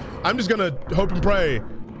afterwards. I'm just gonna hope and pray.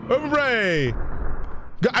 Hope and pray.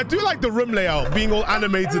 I do like the room layout, being all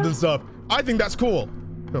animated and stuff. I think that's cool.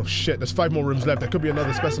 Oh shit, there's 5 more rooms left. There could be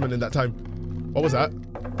another specimen in that time. What was that?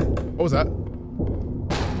 What was that?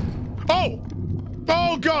 Oh!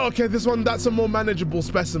 Oh God, okay, this one, that's a more manageable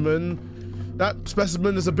specimen. That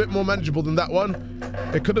specimen is a bit more manageable than that one.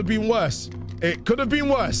 It could have been worse. It could have been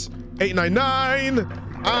worse. 899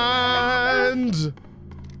 and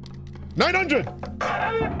 900.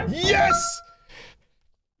 Yes!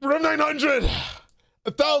 Room 900.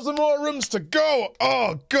 1,000 more rooms to go.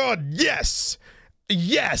 Oh God, yes.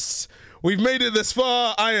 Yes. We've made it this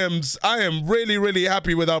far. I am really, really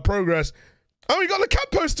happy with our progress. Oh, we got the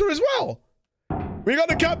cat poster as well. We got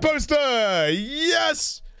the cat poster.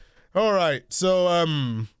 Yes. All right, so,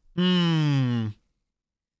 I'm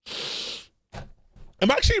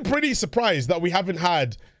actually pretty surprised that we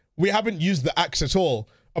haven't used the axe at all,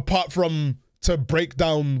 apart from to break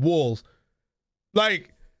down walls.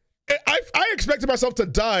 Like, I expected myself to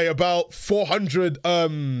die about 400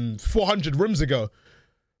 rooms ago.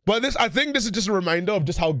 But I think this is just a reminder of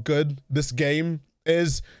just how good this game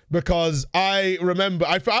is, because I remember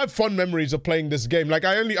I have fond memories of playing this game. Like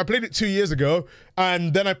I played it 2 years ago,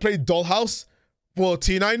 and then I played Dollhouse for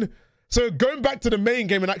T9. So going back to the main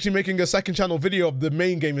game and actually making a second channel video of the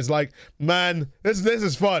main game is like, man, this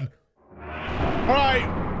is fun. All right,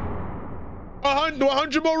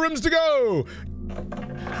 100 more rooms to go.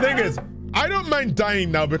 Thing is, I don't mind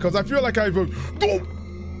dying now because I feel like I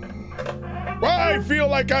feel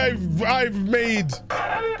like I've made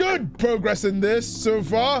good progress in this so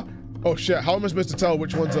far. Oh shit, how am I supposed to tell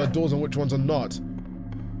which ones are doors and which ones are not?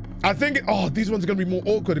 I think, oh, these ones are gonna be more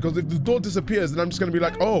awkward because if the door disappears, then I'm just gonna be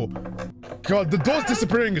like, oh, God, the doors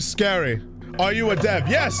disappearing is scary. Are you a dev?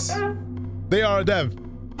 Yes, they are a dev.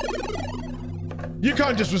 You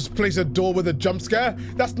can't just replace a door with a jump scare.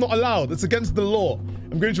 That's not allowed. It's against the law.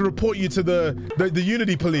 I'm going to report you to the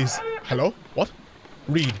Unity police. Hello? What?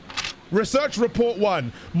 Read. Research report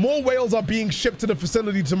 1. More whales are being shipped to the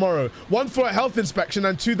facility tomorrow. 1 for a health inspection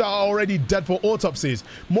and 2 that are already dead for autopsies.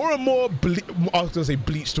 More and more I was gonna say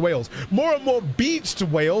bleached whales. More and more beached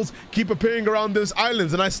whales keep appearing around those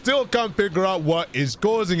islands, and I still can't figure out what is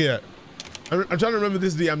causing it. I'm trying to remember,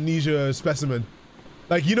 this is the Amnesia specimen.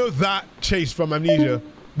 Like, you know that chase from Amnesia.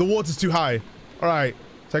 The water's too high. All right,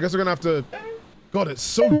 so I guess we're gonna have to, God, it's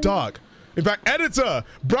so dark. In fact, editor,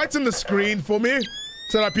 brighten the screen for me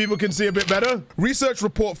so that people can see a bit better. Research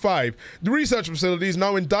report 5. The research facility is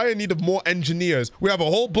now in dire need of more engineers. We have a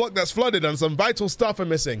whole block that's flooded and some vital stuff are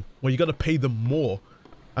missing. Well, you gotta pay them more.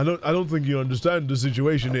 I don't think you understand the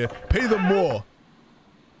situation here. Pay them more.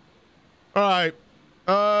 All right.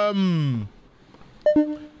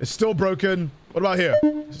 It's still broken. What about here?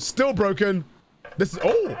 Still broken. This is,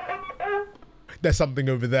 oh, there's something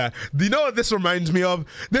over there. Do you know what this reminds me of?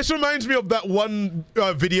 This reminds me of that one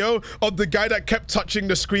video of the guy that kept touching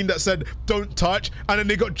the screen that said, don't touch. And then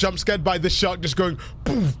they got jump scared by the shark just going,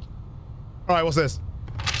 poof. All right, what's this?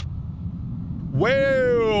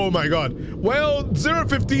 Well, oh my god. Well,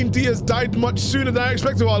 015D has died much sooner than I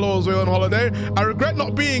expected while I was away on holiday. I regret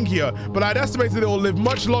not being here, but I'd estimated it will live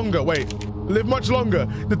much longer. Wait, live much longer.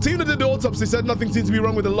 The team that did the autopsy said nothing seemed to be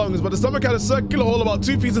wrong with the lungs, but the stomach had a circular hole about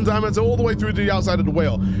 2 feet in diameter all the way through to the outside of the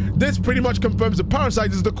whale. This pretty much confirms the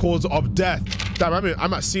parasite is the cause of death. Damn,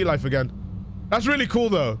 I'm at sea life again. That's really cool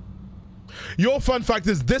though. Your fun fact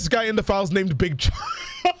is this guy in the file's named Big Chunk.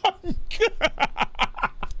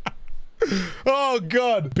 Oh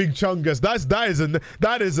god, Big Chungus.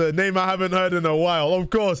 That is a name I haven't heard in a while. Of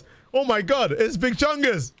course. Oh my god, it's Big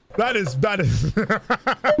Chungus. That is. All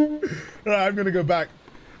right, I'm gonna go back.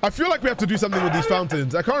 I feel like we have to do something with these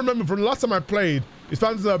fountains. I can't remember from the last time I played. These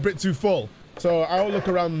fountains are a bit too full. So I'll look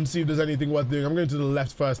around and see if there's anything worth doing. I'm going to the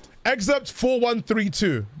left first. Excerpt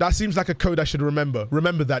 4132. That seems like a code I should remember.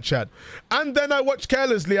 Remember that, chat. And then I watched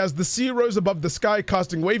carelessly as the sea rose above the sky,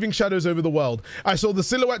 casting waving shadows over the world. I saw the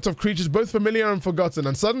silhouettes of creatures both familiar and forgotten,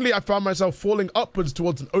 and suddenly I found myself falling upwards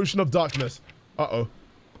towards an ocean of darkness. Uh-oh.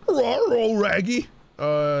 Roll raggy.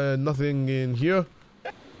 Nothing in here.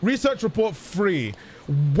 Research report 3.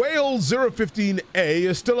 Whale 015A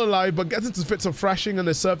is still alive, but gets into fits of thrashing and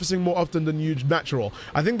is surfacing more often than natural.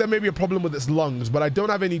 I think there may be a problem with its lungs, but I don't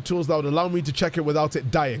have any tools that would allow me to check it without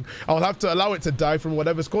it dying. I'll have to allow it to die from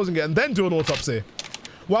whatever's causing it and then do an autopsy.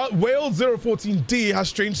 While Whale 014D has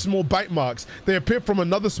strange small bite marks, they appear from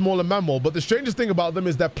another smaller mammal, but the strangest thing about them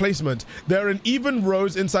is their placement. They're in even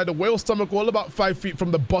rows inside a whale's stomach, all about 5 feet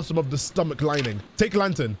from the bottom of the stomach lining. Take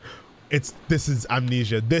lantern. This is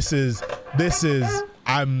amnesia. This is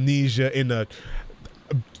amnesia in a,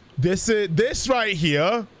 this right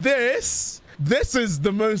here. This is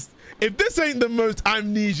the most, if this ain't the most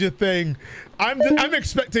amnesia thing, I'm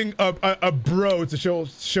expecting a bro to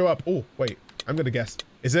show up. Oh, wait, I'm gonna guess.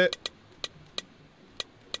 Is it?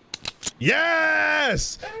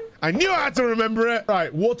 Yes! I knew I had to remember it. All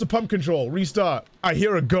right, water pump control, restart. I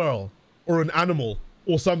hear a girl or an animal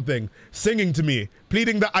or something singing to me,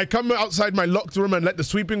 pleading that I come outside my locked room and let the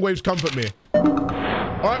sweeping waves comfort me.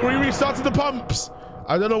 All right, we restarted the pumps.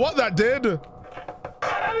 I don't know what that did,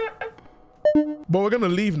 but we're gonna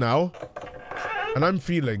leave now, and I'm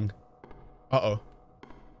feeling, uh-oh.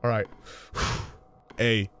 All right,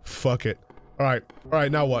 hey, fuck it. All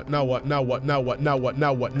right, now what? Now what? Now what? Now what? Now what?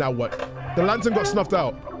 Now what? Now what? The lantern got snuffed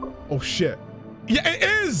out. Oh shit. Yeah, it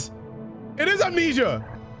is. It is amnesia.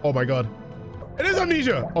 Oh my god. It is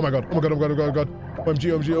amnesia. Oh my god. Oh my god. Oh my god. Oh my god.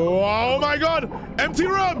 OMG. OMG. Oh my god. Empty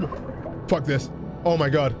room. Fuck this. Oh my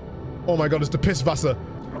god. Oh my god. It's the Pisswasser.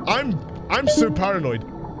 I'm so paranoid.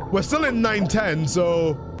 We're still in 910,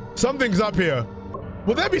 so something's up here.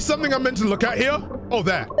 Will there be something I'm meant to look at here? Oh,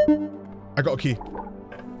 there. I got a key.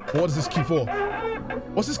 What is this key for?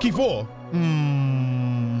 What's this key for?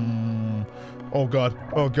 Oh god.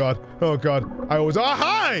 Oh god. Oh god. I always. Oh,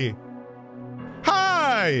 hi.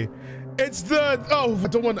 Hi. It's the. Oh, I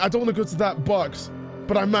don't want to go to that box,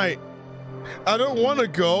 but I might. I don't want to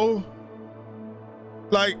go.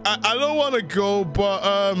 Like I don't want to go, but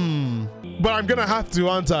I'm gonna have to,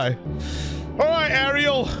 aren't I? All right,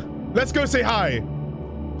 Ariel. Let's go say hi.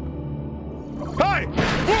 Hi.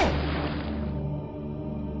 Whoa.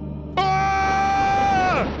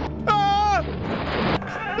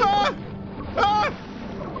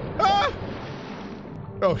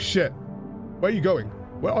 Oh shit. Where are you going?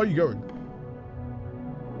 Where are you going?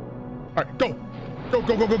 All right, go. Go,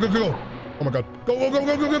 go, go, go, go, go. Oh my god. Go, go, go,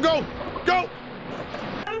 go, go, go, go. Go.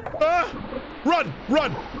 Run,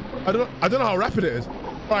 run. I don't know how rapid it is. All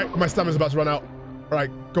right, my stamina's about to run out. All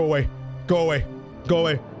right, go away. Go away. Go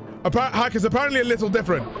away. Hack is apparently a little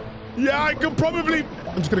different. Yeah, I could probably.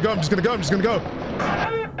 I'm just gonna go. I'm just gonna go. I'm just gonna go.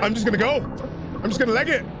 I'm just gonna go. I'm just gonna leg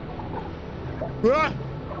it.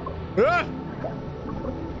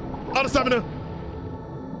 Out of stamina.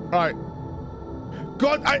 All right.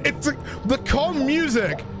 God, the calm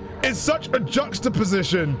music is such a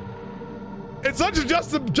juxtaposition. It's such a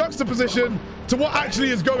juxtaposition to what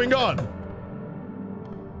actually is going on.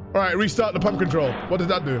 All right, restart the pump control. What did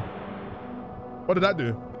that do? What did that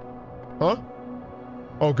do? Huh?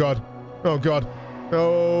 Oh god. Oh god.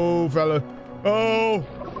 Oh fella. Oh.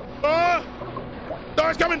 Ah! Oh,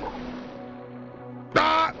 it's coming.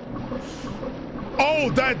 Ah!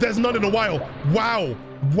 Oh, there's none in a while. Wow.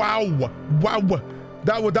 Wow. Wow.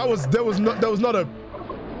 There was not a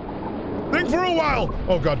thing for a while.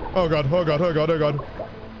 Oh god. Oh god. Oh god. Oh god. Oh god.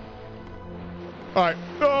 All right.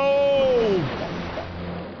 Oh.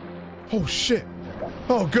 Oh shit.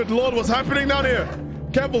 Oh good lord, what's happening down here?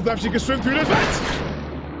 Careful, Thaf, she can swim through this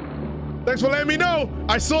vent. Thanks for letting me know.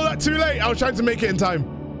 I saw that too late. I was trying to make it in time.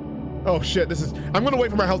 Oh shit, I'm gonna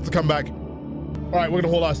wait for my health to come back. All right, we're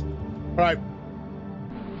gonna hold us. All right.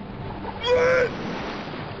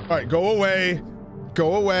 All right, go away.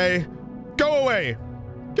 Go away. Go away.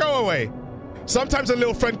 Go away. Sometimes a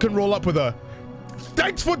little friend can roll up with her.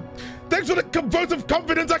 Thanks for the vote of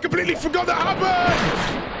confidence. I completely forgot that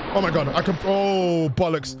happened. Oh my God, oh,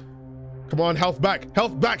 bollocks. Come on, health back,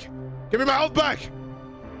 health back. Give me my health back.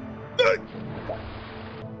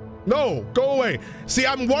 No, go away. See,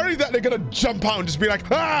 I'm worried that they're gonna jump out and just be like,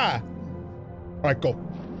 ah. All right, go.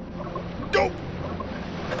 Go.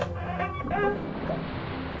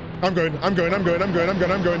 I'm going.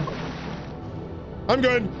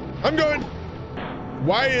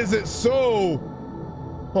 Why is it so...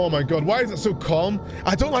 Oh my God, why is it so calm?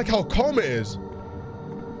 I don't like how calm it is.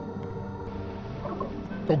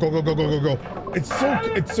 Go, go, go, go, go, go, go. It's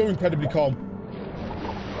so incredibly calm.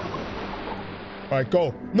 All right,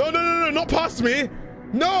 go. No, no, no, no, not past me.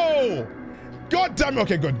 No. God damn it.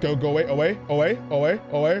 Okay, good. Go, go, away, away, away, away,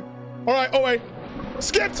 away. All right, away.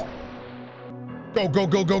 Skipped. Go, go,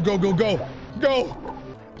 go, go, go, go, go. Go.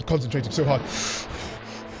 I'm concentrating so hard.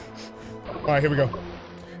 All right, here we go.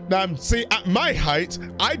 Now, see, at my height,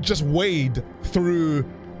 I just wade through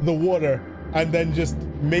the water and then just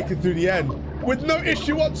make it through the end with no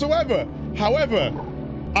issue whatsoever. However,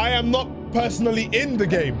 I am not personally in the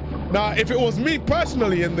game. Now, if it was me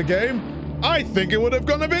personally in the game, I think it would have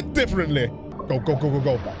gone a bit differently. Go, go, go, go,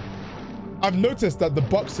 go. I've noticed that the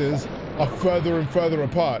boxes are further and further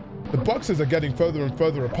apart. The boxes are getting further and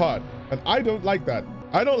further apart, and I don't like that.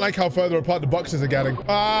 I don't like how further apart the boxes are getting.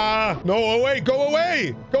 Ah, no, away, go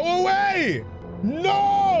away, go away. No.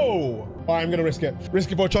 All right, I'm gonna risk it.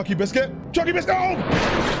 Risk it for a Chalky Biscuit. Chalky Biscuit, oh!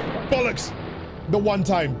 Bollocks. The one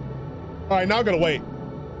time. All right, now I gotta wait.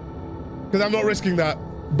 Because I'm not risking that.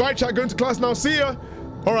 Bye, chat, going to class now, see ya.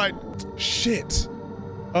 All right, shit.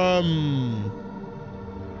 All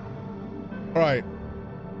right.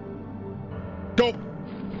 Go.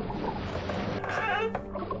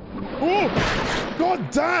 Oh, God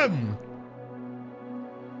damn.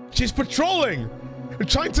 She's patrolling.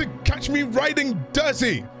 Trying to catch me riding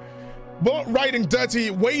dirty. Not riding dirty,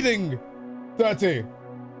 wading dirty.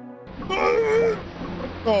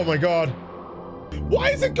 Oh my God. Why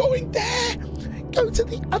is it going there? Go to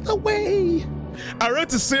the other way. I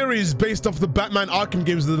wrote a series based off the Batman Arkham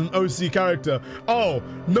games with an OC character. Oh,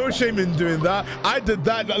 no shame in doing that. I did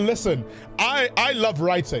that. Listen, I love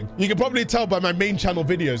writing. You can probably tell by my main channel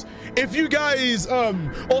videos. If you guys,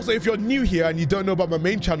 also if you're new here and you don't know about my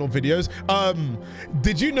main channel videos,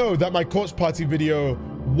 did you know that my corpse party video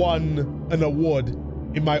won an award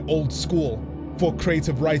in my old school for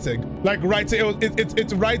creative writing? Like writing,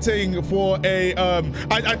 it's writing for a,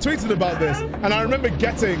 I tweeted about this and I remember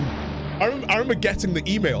getting the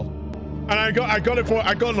email, and I got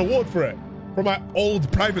an award for it from my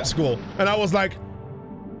old private school, and I was like,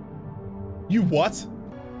 you what?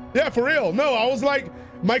 Yeah, for real. No, I was like,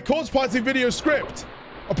 my corpse party video script.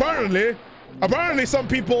 Apparently some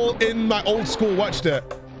people in my old school watched it,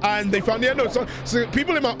 and they found, yeah, no, so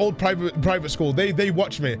people in my old private school, they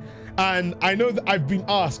watch me, and I know that I've been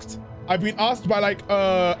asked by like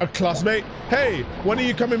a classmate, hey, when are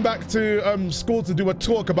you coming back to school to do a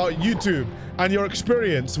talk about YouTube and your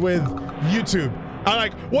experience with YouTube? And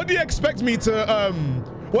like, what do you expect me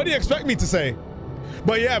to say?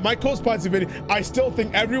 But yeah, my corpse party video, I still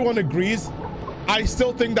think everyone agrees. I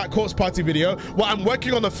still think that corpse party video, well, I'm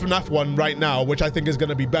working on a FNAF one right now, which I think is going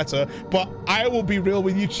to be better, but I will be real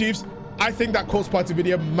with you, Chiefs. I think that corpse party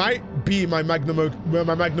video might be my magnum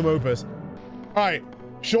opus. All right.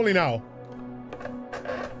 Surely now.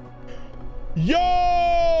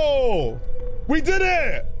 Yo! We did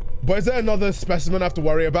it! But is there another specimen I have to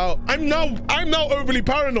worry about? I'm now overly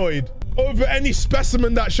paranoid over any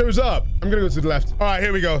specimen that shows up. I'm gonna go to the left. All right,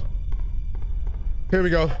 here we go. Here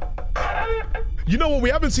we go. You know what?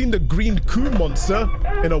 We haven't seen the green coon monster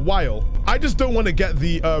in a while. I just don't want to get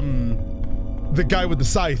the guy with the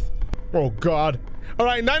scythe. Oh God. All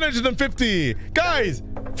right, 950. Guys,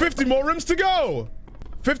 50 more rooms to go.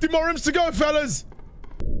 50 more rooms to go, fellas.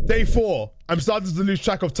 Day 4. I'm starting to lose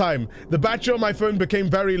track of time. The battery on my phone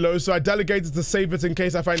became very low, so I delegated to save it in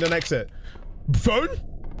case I find an exit. Phone?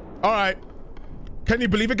 All right. Can you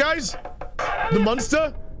believe it, guys? The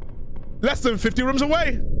monster? Less than 50 rooms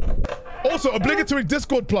away. Also, obligatory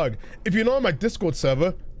Discord plug. If you're not on my Discord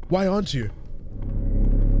server, why aren't you?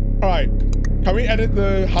 All right. Can we edit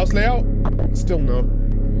the house layout? Still no.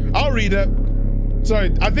 I'll read it.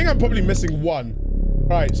 Sorry, I think I'm probably missing one.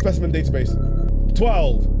 All right, specimen database.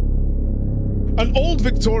 12. An old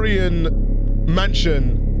Victorian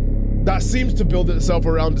mansion that seems to build itself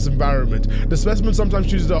around its environment. The specimen sometimes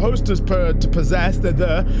chooses a host to possess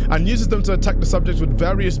and uses them to attack the subjects with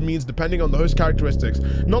various means depending on the host characteristics.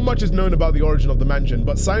 Not much is known about the origin of the mansion,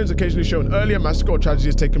 but signs occasionally show an earlier massacre or tragedy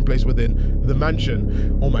has taken place within the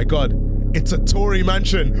mansion. Oh my god, it's a Tory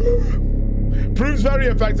mansion. Proves very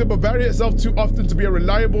effective, but vary itself too often to be a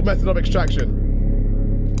reliable method of extraction.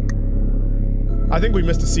 I think we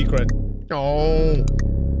missed a secret. Oh.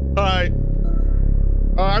 Alright.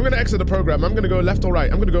 I'm gonna exit the program. I'm gonna go left or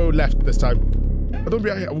right. I'm gonna go left this time. I don't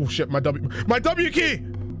be out here. Oh shit, my W key!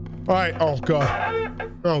 Alright, oh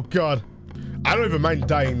god. Oh god. I don't even mind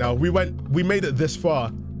dying now. We made it this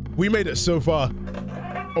far. We made it so far.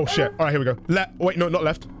 Oh shit. Alright, here we go. Wait, no, not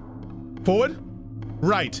left. Forward.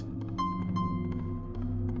 Right.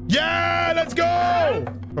 Yeah, let's go!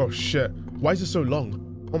 Oh shit. Why is it so long?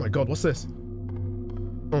 Oh my god, what's this?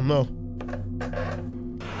 Oh no.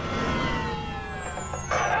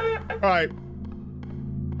 Alright.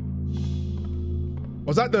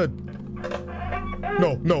 Was that the...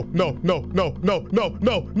 No.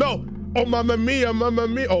 Oh, mamma mia, mamma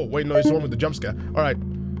mia. Oh, wait, no, it's the one with the jump scare. Alright.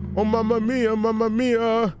 Oh, mamma mia, mamma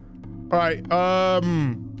mia. Alright, Alright,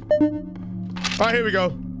 here we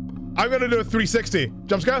go. I'm gonna do a 360.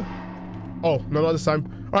 Jump scare? Oh, no, not this time.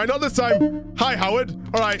 Alright, not this time. Hi, Howard.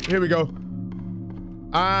 Alright, here we go.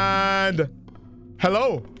 And...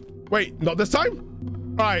 Hello? Wait, not this time?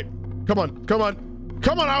 Alright. Come on,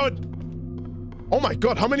 Howard. Oh my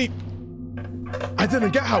god, how many? I didn't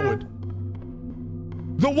get Howard.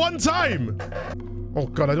 The one time. Oh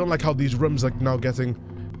god, I don't like how these rooms are now getting...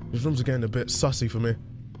 These rooms are getting a bit sussy for me.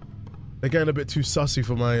 They're getting a bit too sussy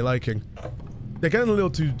for my liking. They're getting a little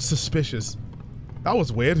too suspicious. That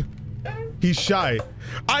was weird. He's shy.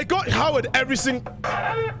 I got Howard every single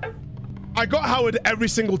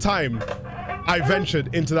time I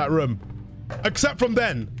ventured into that room. Except from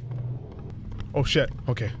then. Oh shit,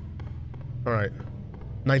 okay. All right,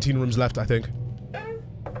 19 rooms left, I think.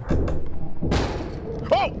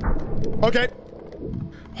 Oh, okay.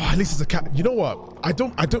 Oh, at least it's a cat. You know what? I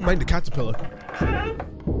don't mind the caterpillar.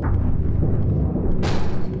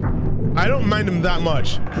 I don't mind him that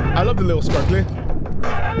much. I love the little scrunkly.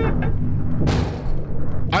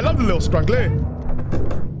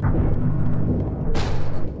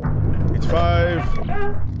 It's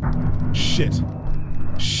 5. Shit.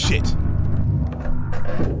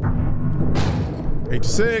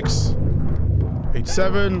 86,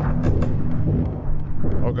 87.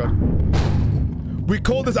 Oh god. We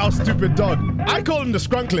call this our stupid dog. I call him the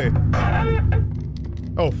Scrunkly.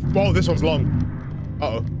 Oh, this one's long.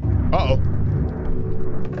 Uh-oh.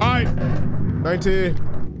 Alright.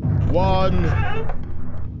 91.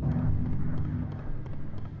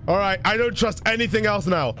 Alright, I don't trust anything else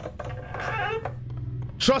now.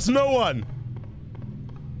 Trust no one.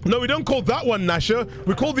 No, we don't call that one Nasher.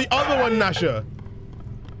 We call the other one Nasher.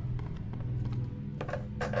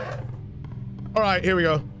 All right, here we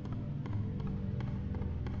go.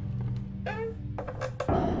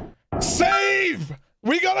 Save!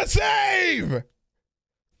 We gotta save!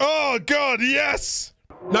 Oh, God, yes!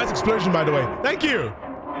 Nice explosion, by the way. Thank you.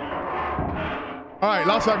 All right,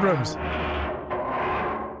 last 5 rooms.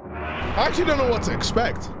 I actually don't know what to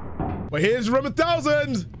expect. But here's room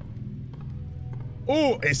 1000.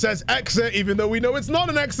 Oh, it says exit, even though we know it's not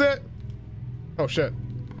an exit. Oh, shit.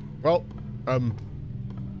 Well, do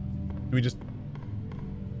we just...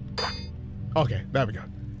 Okay, there we go.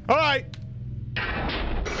 All right.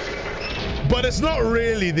 But it's not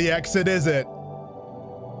really the exit, is it?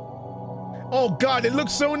 Oh, God, it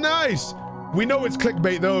looks so nice. We know it's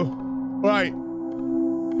clickbait, though. All right.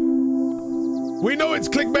 We know it's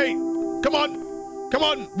clickbait. Come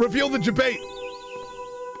on, reveal the debate.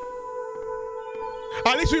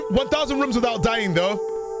 At least 1,000 rooms without dying, though.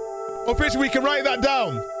 Officially, we can write that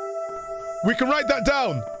down.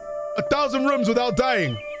 1,000 rooms without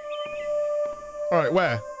dying. All right,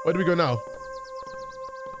 where do we go now?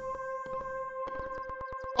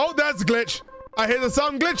 Oh, that's a glitch. I hear the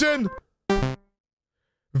sound glitching.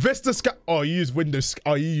 Vista Sky. Oh, you use Windows.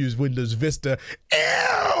 Oh, you use Windows Vista.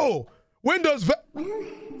 Ew! Windows. Well,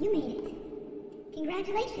 you made it.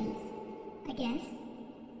 Congratulations, I guess.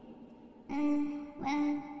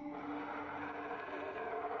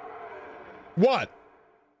 Well.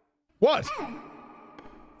 What? Oh.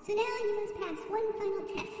 So now you must pass one final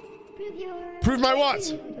test to prove your... Prove my what?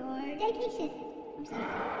 Your dedication. I'm sorry.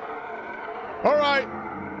 All right.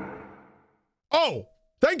 Oh,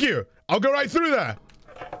 thank you. I'll go right through there.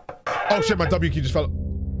 Oh shit, my W key just fell.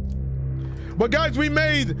 But guys, we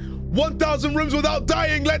made 1,000 rooms without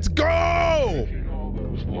dying. Let's go! All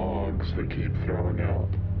those logs they keep throwing out.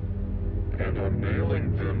 and I'm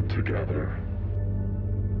nailing them together.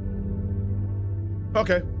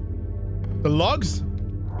 Okay. The logs?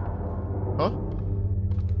 Huh?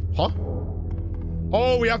 Huh?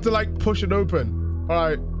 Oh, we have to like push it open. All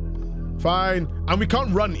right. Fine. And we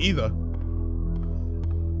can't run either.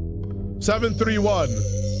 731.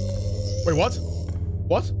 Wait, what?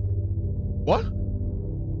 What? What?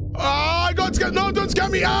 Ah, I got scared. No, don't scare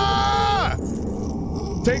me. Ah!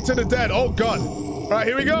 Take to the dead. Oh, God. All right,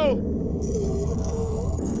 here we go.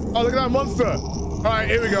 Oh, look at that monster. All right,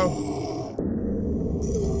 here we go.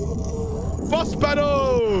 Boss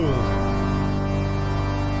battle.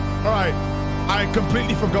 All right. I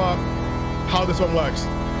completely forgot how this one works.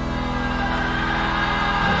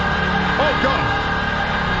 Oh, God.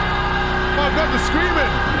 Oh, God, the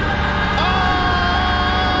screaming. Ah!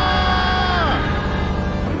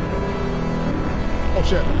 Oh,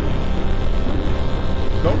 shit.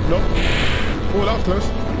 Nope, nope. Oh, that was close.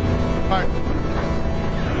 All right.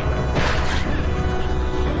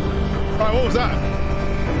 All right, what was that?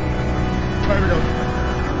 There we go.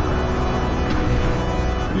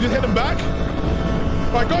 You just hit him back?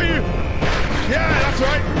 All right, got you. Yeah, that's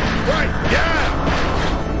right. Right, yeah.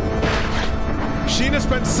 Sheena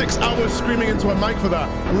spent 6 hours screaming into a mic for that.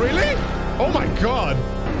 Really? Oh my God.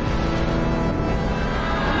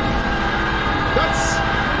 That's...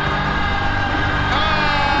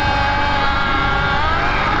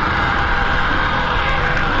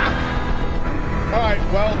 All right,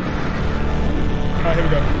 well. All right, here we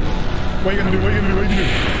go. What are you gonna do? What are you gonna do? What are you gonna do?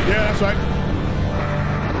 Yeah, that's right.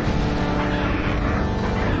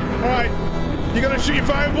 All right, you're gonna shoot your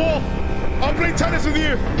fireball? I'll play tennis with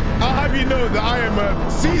you. I'll have you know that I am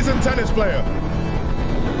a seasoned tennis player.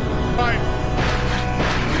 All right.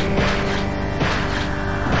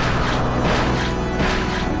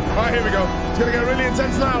 All right, here we go. It's gonna get really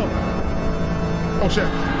intense now. Oh shit.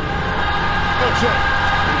 Oh shit.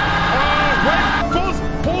 Wait, pause,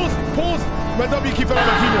 pause, pause. My W keeps on my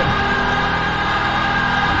keyboard.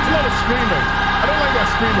 It's a lot of screaming. I don't like that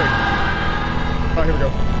screaming. All right, here we go.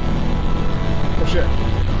 Oh shit.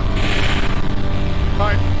 All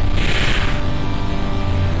right.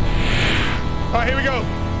 All right, here we go.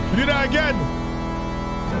 We do that again.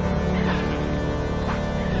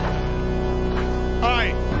 All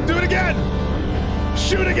right, do it again.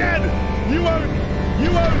 Shoot again. You won't.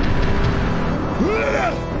 You won't.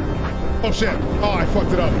 Oh shit. Oh, I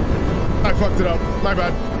fucked it up. I fucked it up. My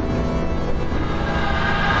bad.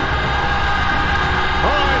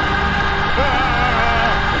 All right.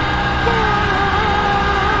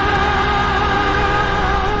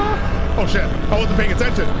 Oh shit, I wasn't paying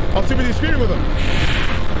attention. I was too busy screaming with them.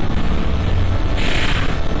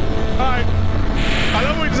 Alright. I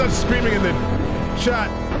love when we just have screaming in the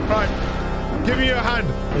chat. Alright. Give me your hand.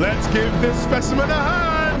 Let's give this specimen a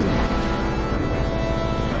hand.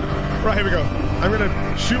 Right, here we go. I'm gonna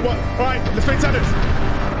shoot one. Alright, let's play tennis.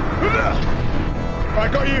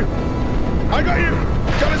 Alright, got you. I got you.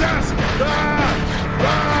 Got his ass. Ah!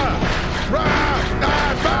 Ah! Rah!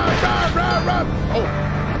 Ah! Rah! Rah! Rah! Rah! Oh.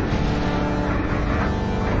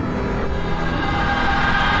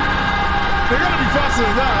 They gotta be faster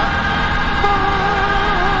than that.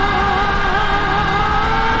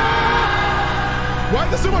 Why is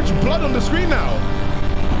there so much blood on the screen now?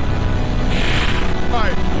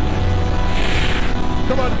 Alright.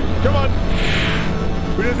 Come on, come on.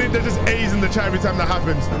 We just need, there's just A's in the chat every time that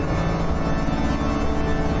happens.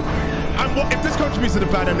 And what, if this contributes to the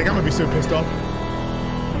bad ending, I'm gonna be so pissed off.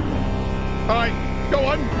 Alright, go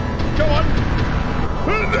on. Go on.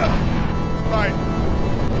 Alright.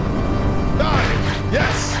 Die!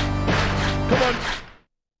 Yes! Come on!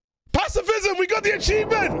 Pacifism! We got the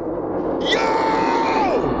achievement! Yo!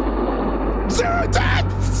 0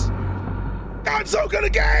 deaths! I'm so good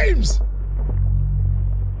at games!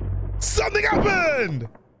 Something happened!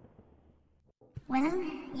 Well,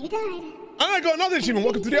 you died. And I got another achievement.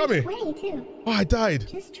 Welcome to the army. Way too. Oh, I died.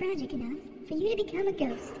 Just tragic enough for you to become a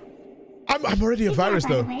ghost. I'm already a virus,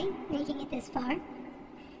 though. By the way, making it this far.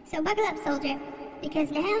 So buckle up, soldier, because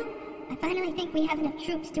now I finally think we have enough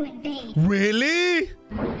troops to invade. Really?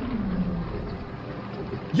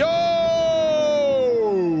 Yo!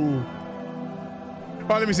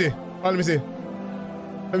 Alright, let me see. Alright, let me see.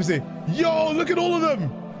 Let me see. Yo, look at all of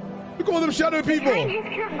them! Look at all them shadow people! The time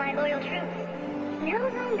has come, my loyal troops. No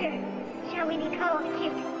longer shall we be called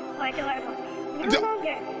cute or adorable. No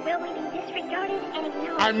longer will we be disregarded and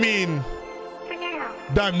ignored. I mean... For now,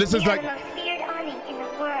 damn, this is like... the most feared army in the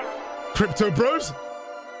world. Crypto bros?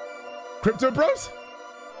 Crypto bros?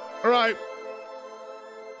 Alright.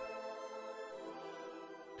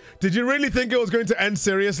 Did you really think it was going to end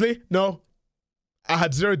seriously? No. I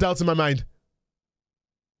had 0 doubts in my mind.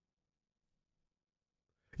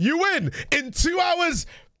 You win in 2 hours,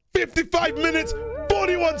 55 minutes,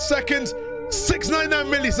 41 seconds,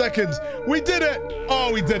 699 milliseconds. We did it.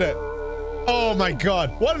 Oh, we did it. Oh my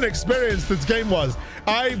God. What an experience this game was.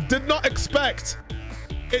 I did not expect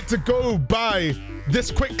it to go by this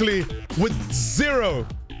quickly with 0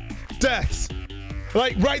 deaths.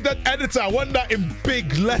 Like, write that, editor. I want that in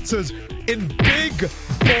big letters, in big,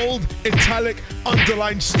 bold, italic,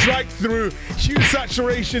 underlined, strike through, hue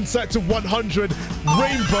saturation set to 100,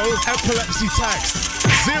 rainbow, epilepsy text,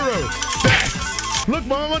 0 deaths. Look,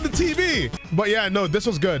 Mom, I'm on the TV. But yeah, no, this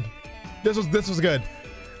was good. This was good.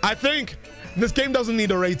 I think this game doesn't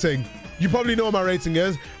need a rating. You probably know what my rating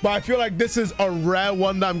is, but I feel like this is a rare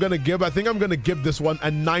one that I'm gonna give. I think I'm gonna give this one a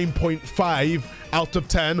 9.5 out of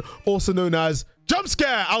 10, also known as jump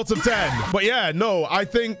scare out of 10. But yeah, no, I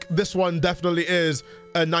think this one definitely is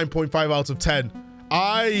a 9.5 out of 10.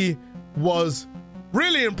 I was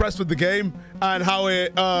really impressed with the game and how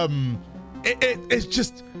it's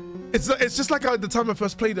just like at the time I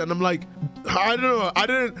first played it, and I'm like, I don't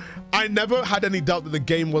know, I never had any doubt that the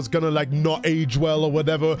game was gonna like not age well or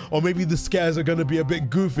whatever, or maybe the scares are gonna be a bit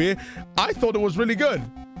goofy. I thought it was really good.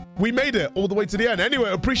 We made it all the way to the end.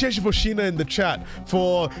 Anyway, appreciation for Sheena in the chat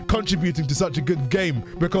for contributing to such a good game,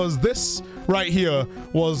 because this right here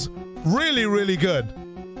was really, really good.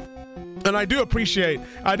 And I do appreciate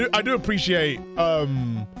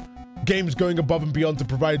games going above and beyond to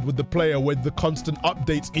provide with the player with the constant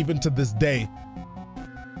updates even to this day.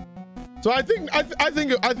 So I think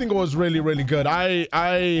it was really, really good.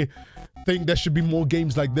 I think there should be more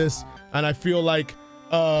games like this, and I feel like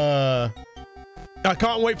I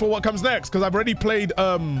can't wait for what comes next, because I've already played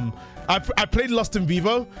I played Lost in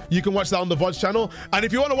Vivo. You can watch that on the VOD channel. And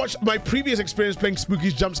if you want to watch my previous experience playing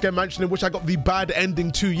Spooky's Jumpscare Mansion, in which I got the bad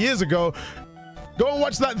ending 2 years ago, go and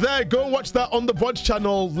watch that there. Go and watch that on the VOD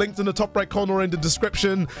channel, linked in the top right corner or in the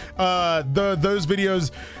description. Those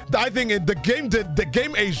videos, I think the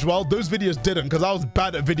game aged well. Those videos didn't, because I was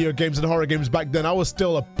bad at video games and horror games back then. I was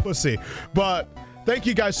still a pussy. But thank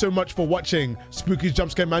you guys so much for watching Spooky's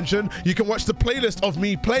Jumpscare Mansion. You can watch the playlist of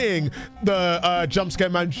me playing the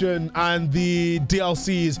Jumpscare Mansion and the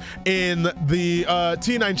DLCs in the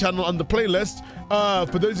T9 channel on the playlist.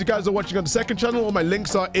 For those of you guys who are watching on the second channel, all my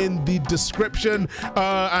links are in the description.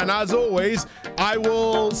 And as always, I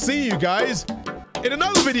will see you guys in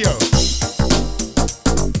another video.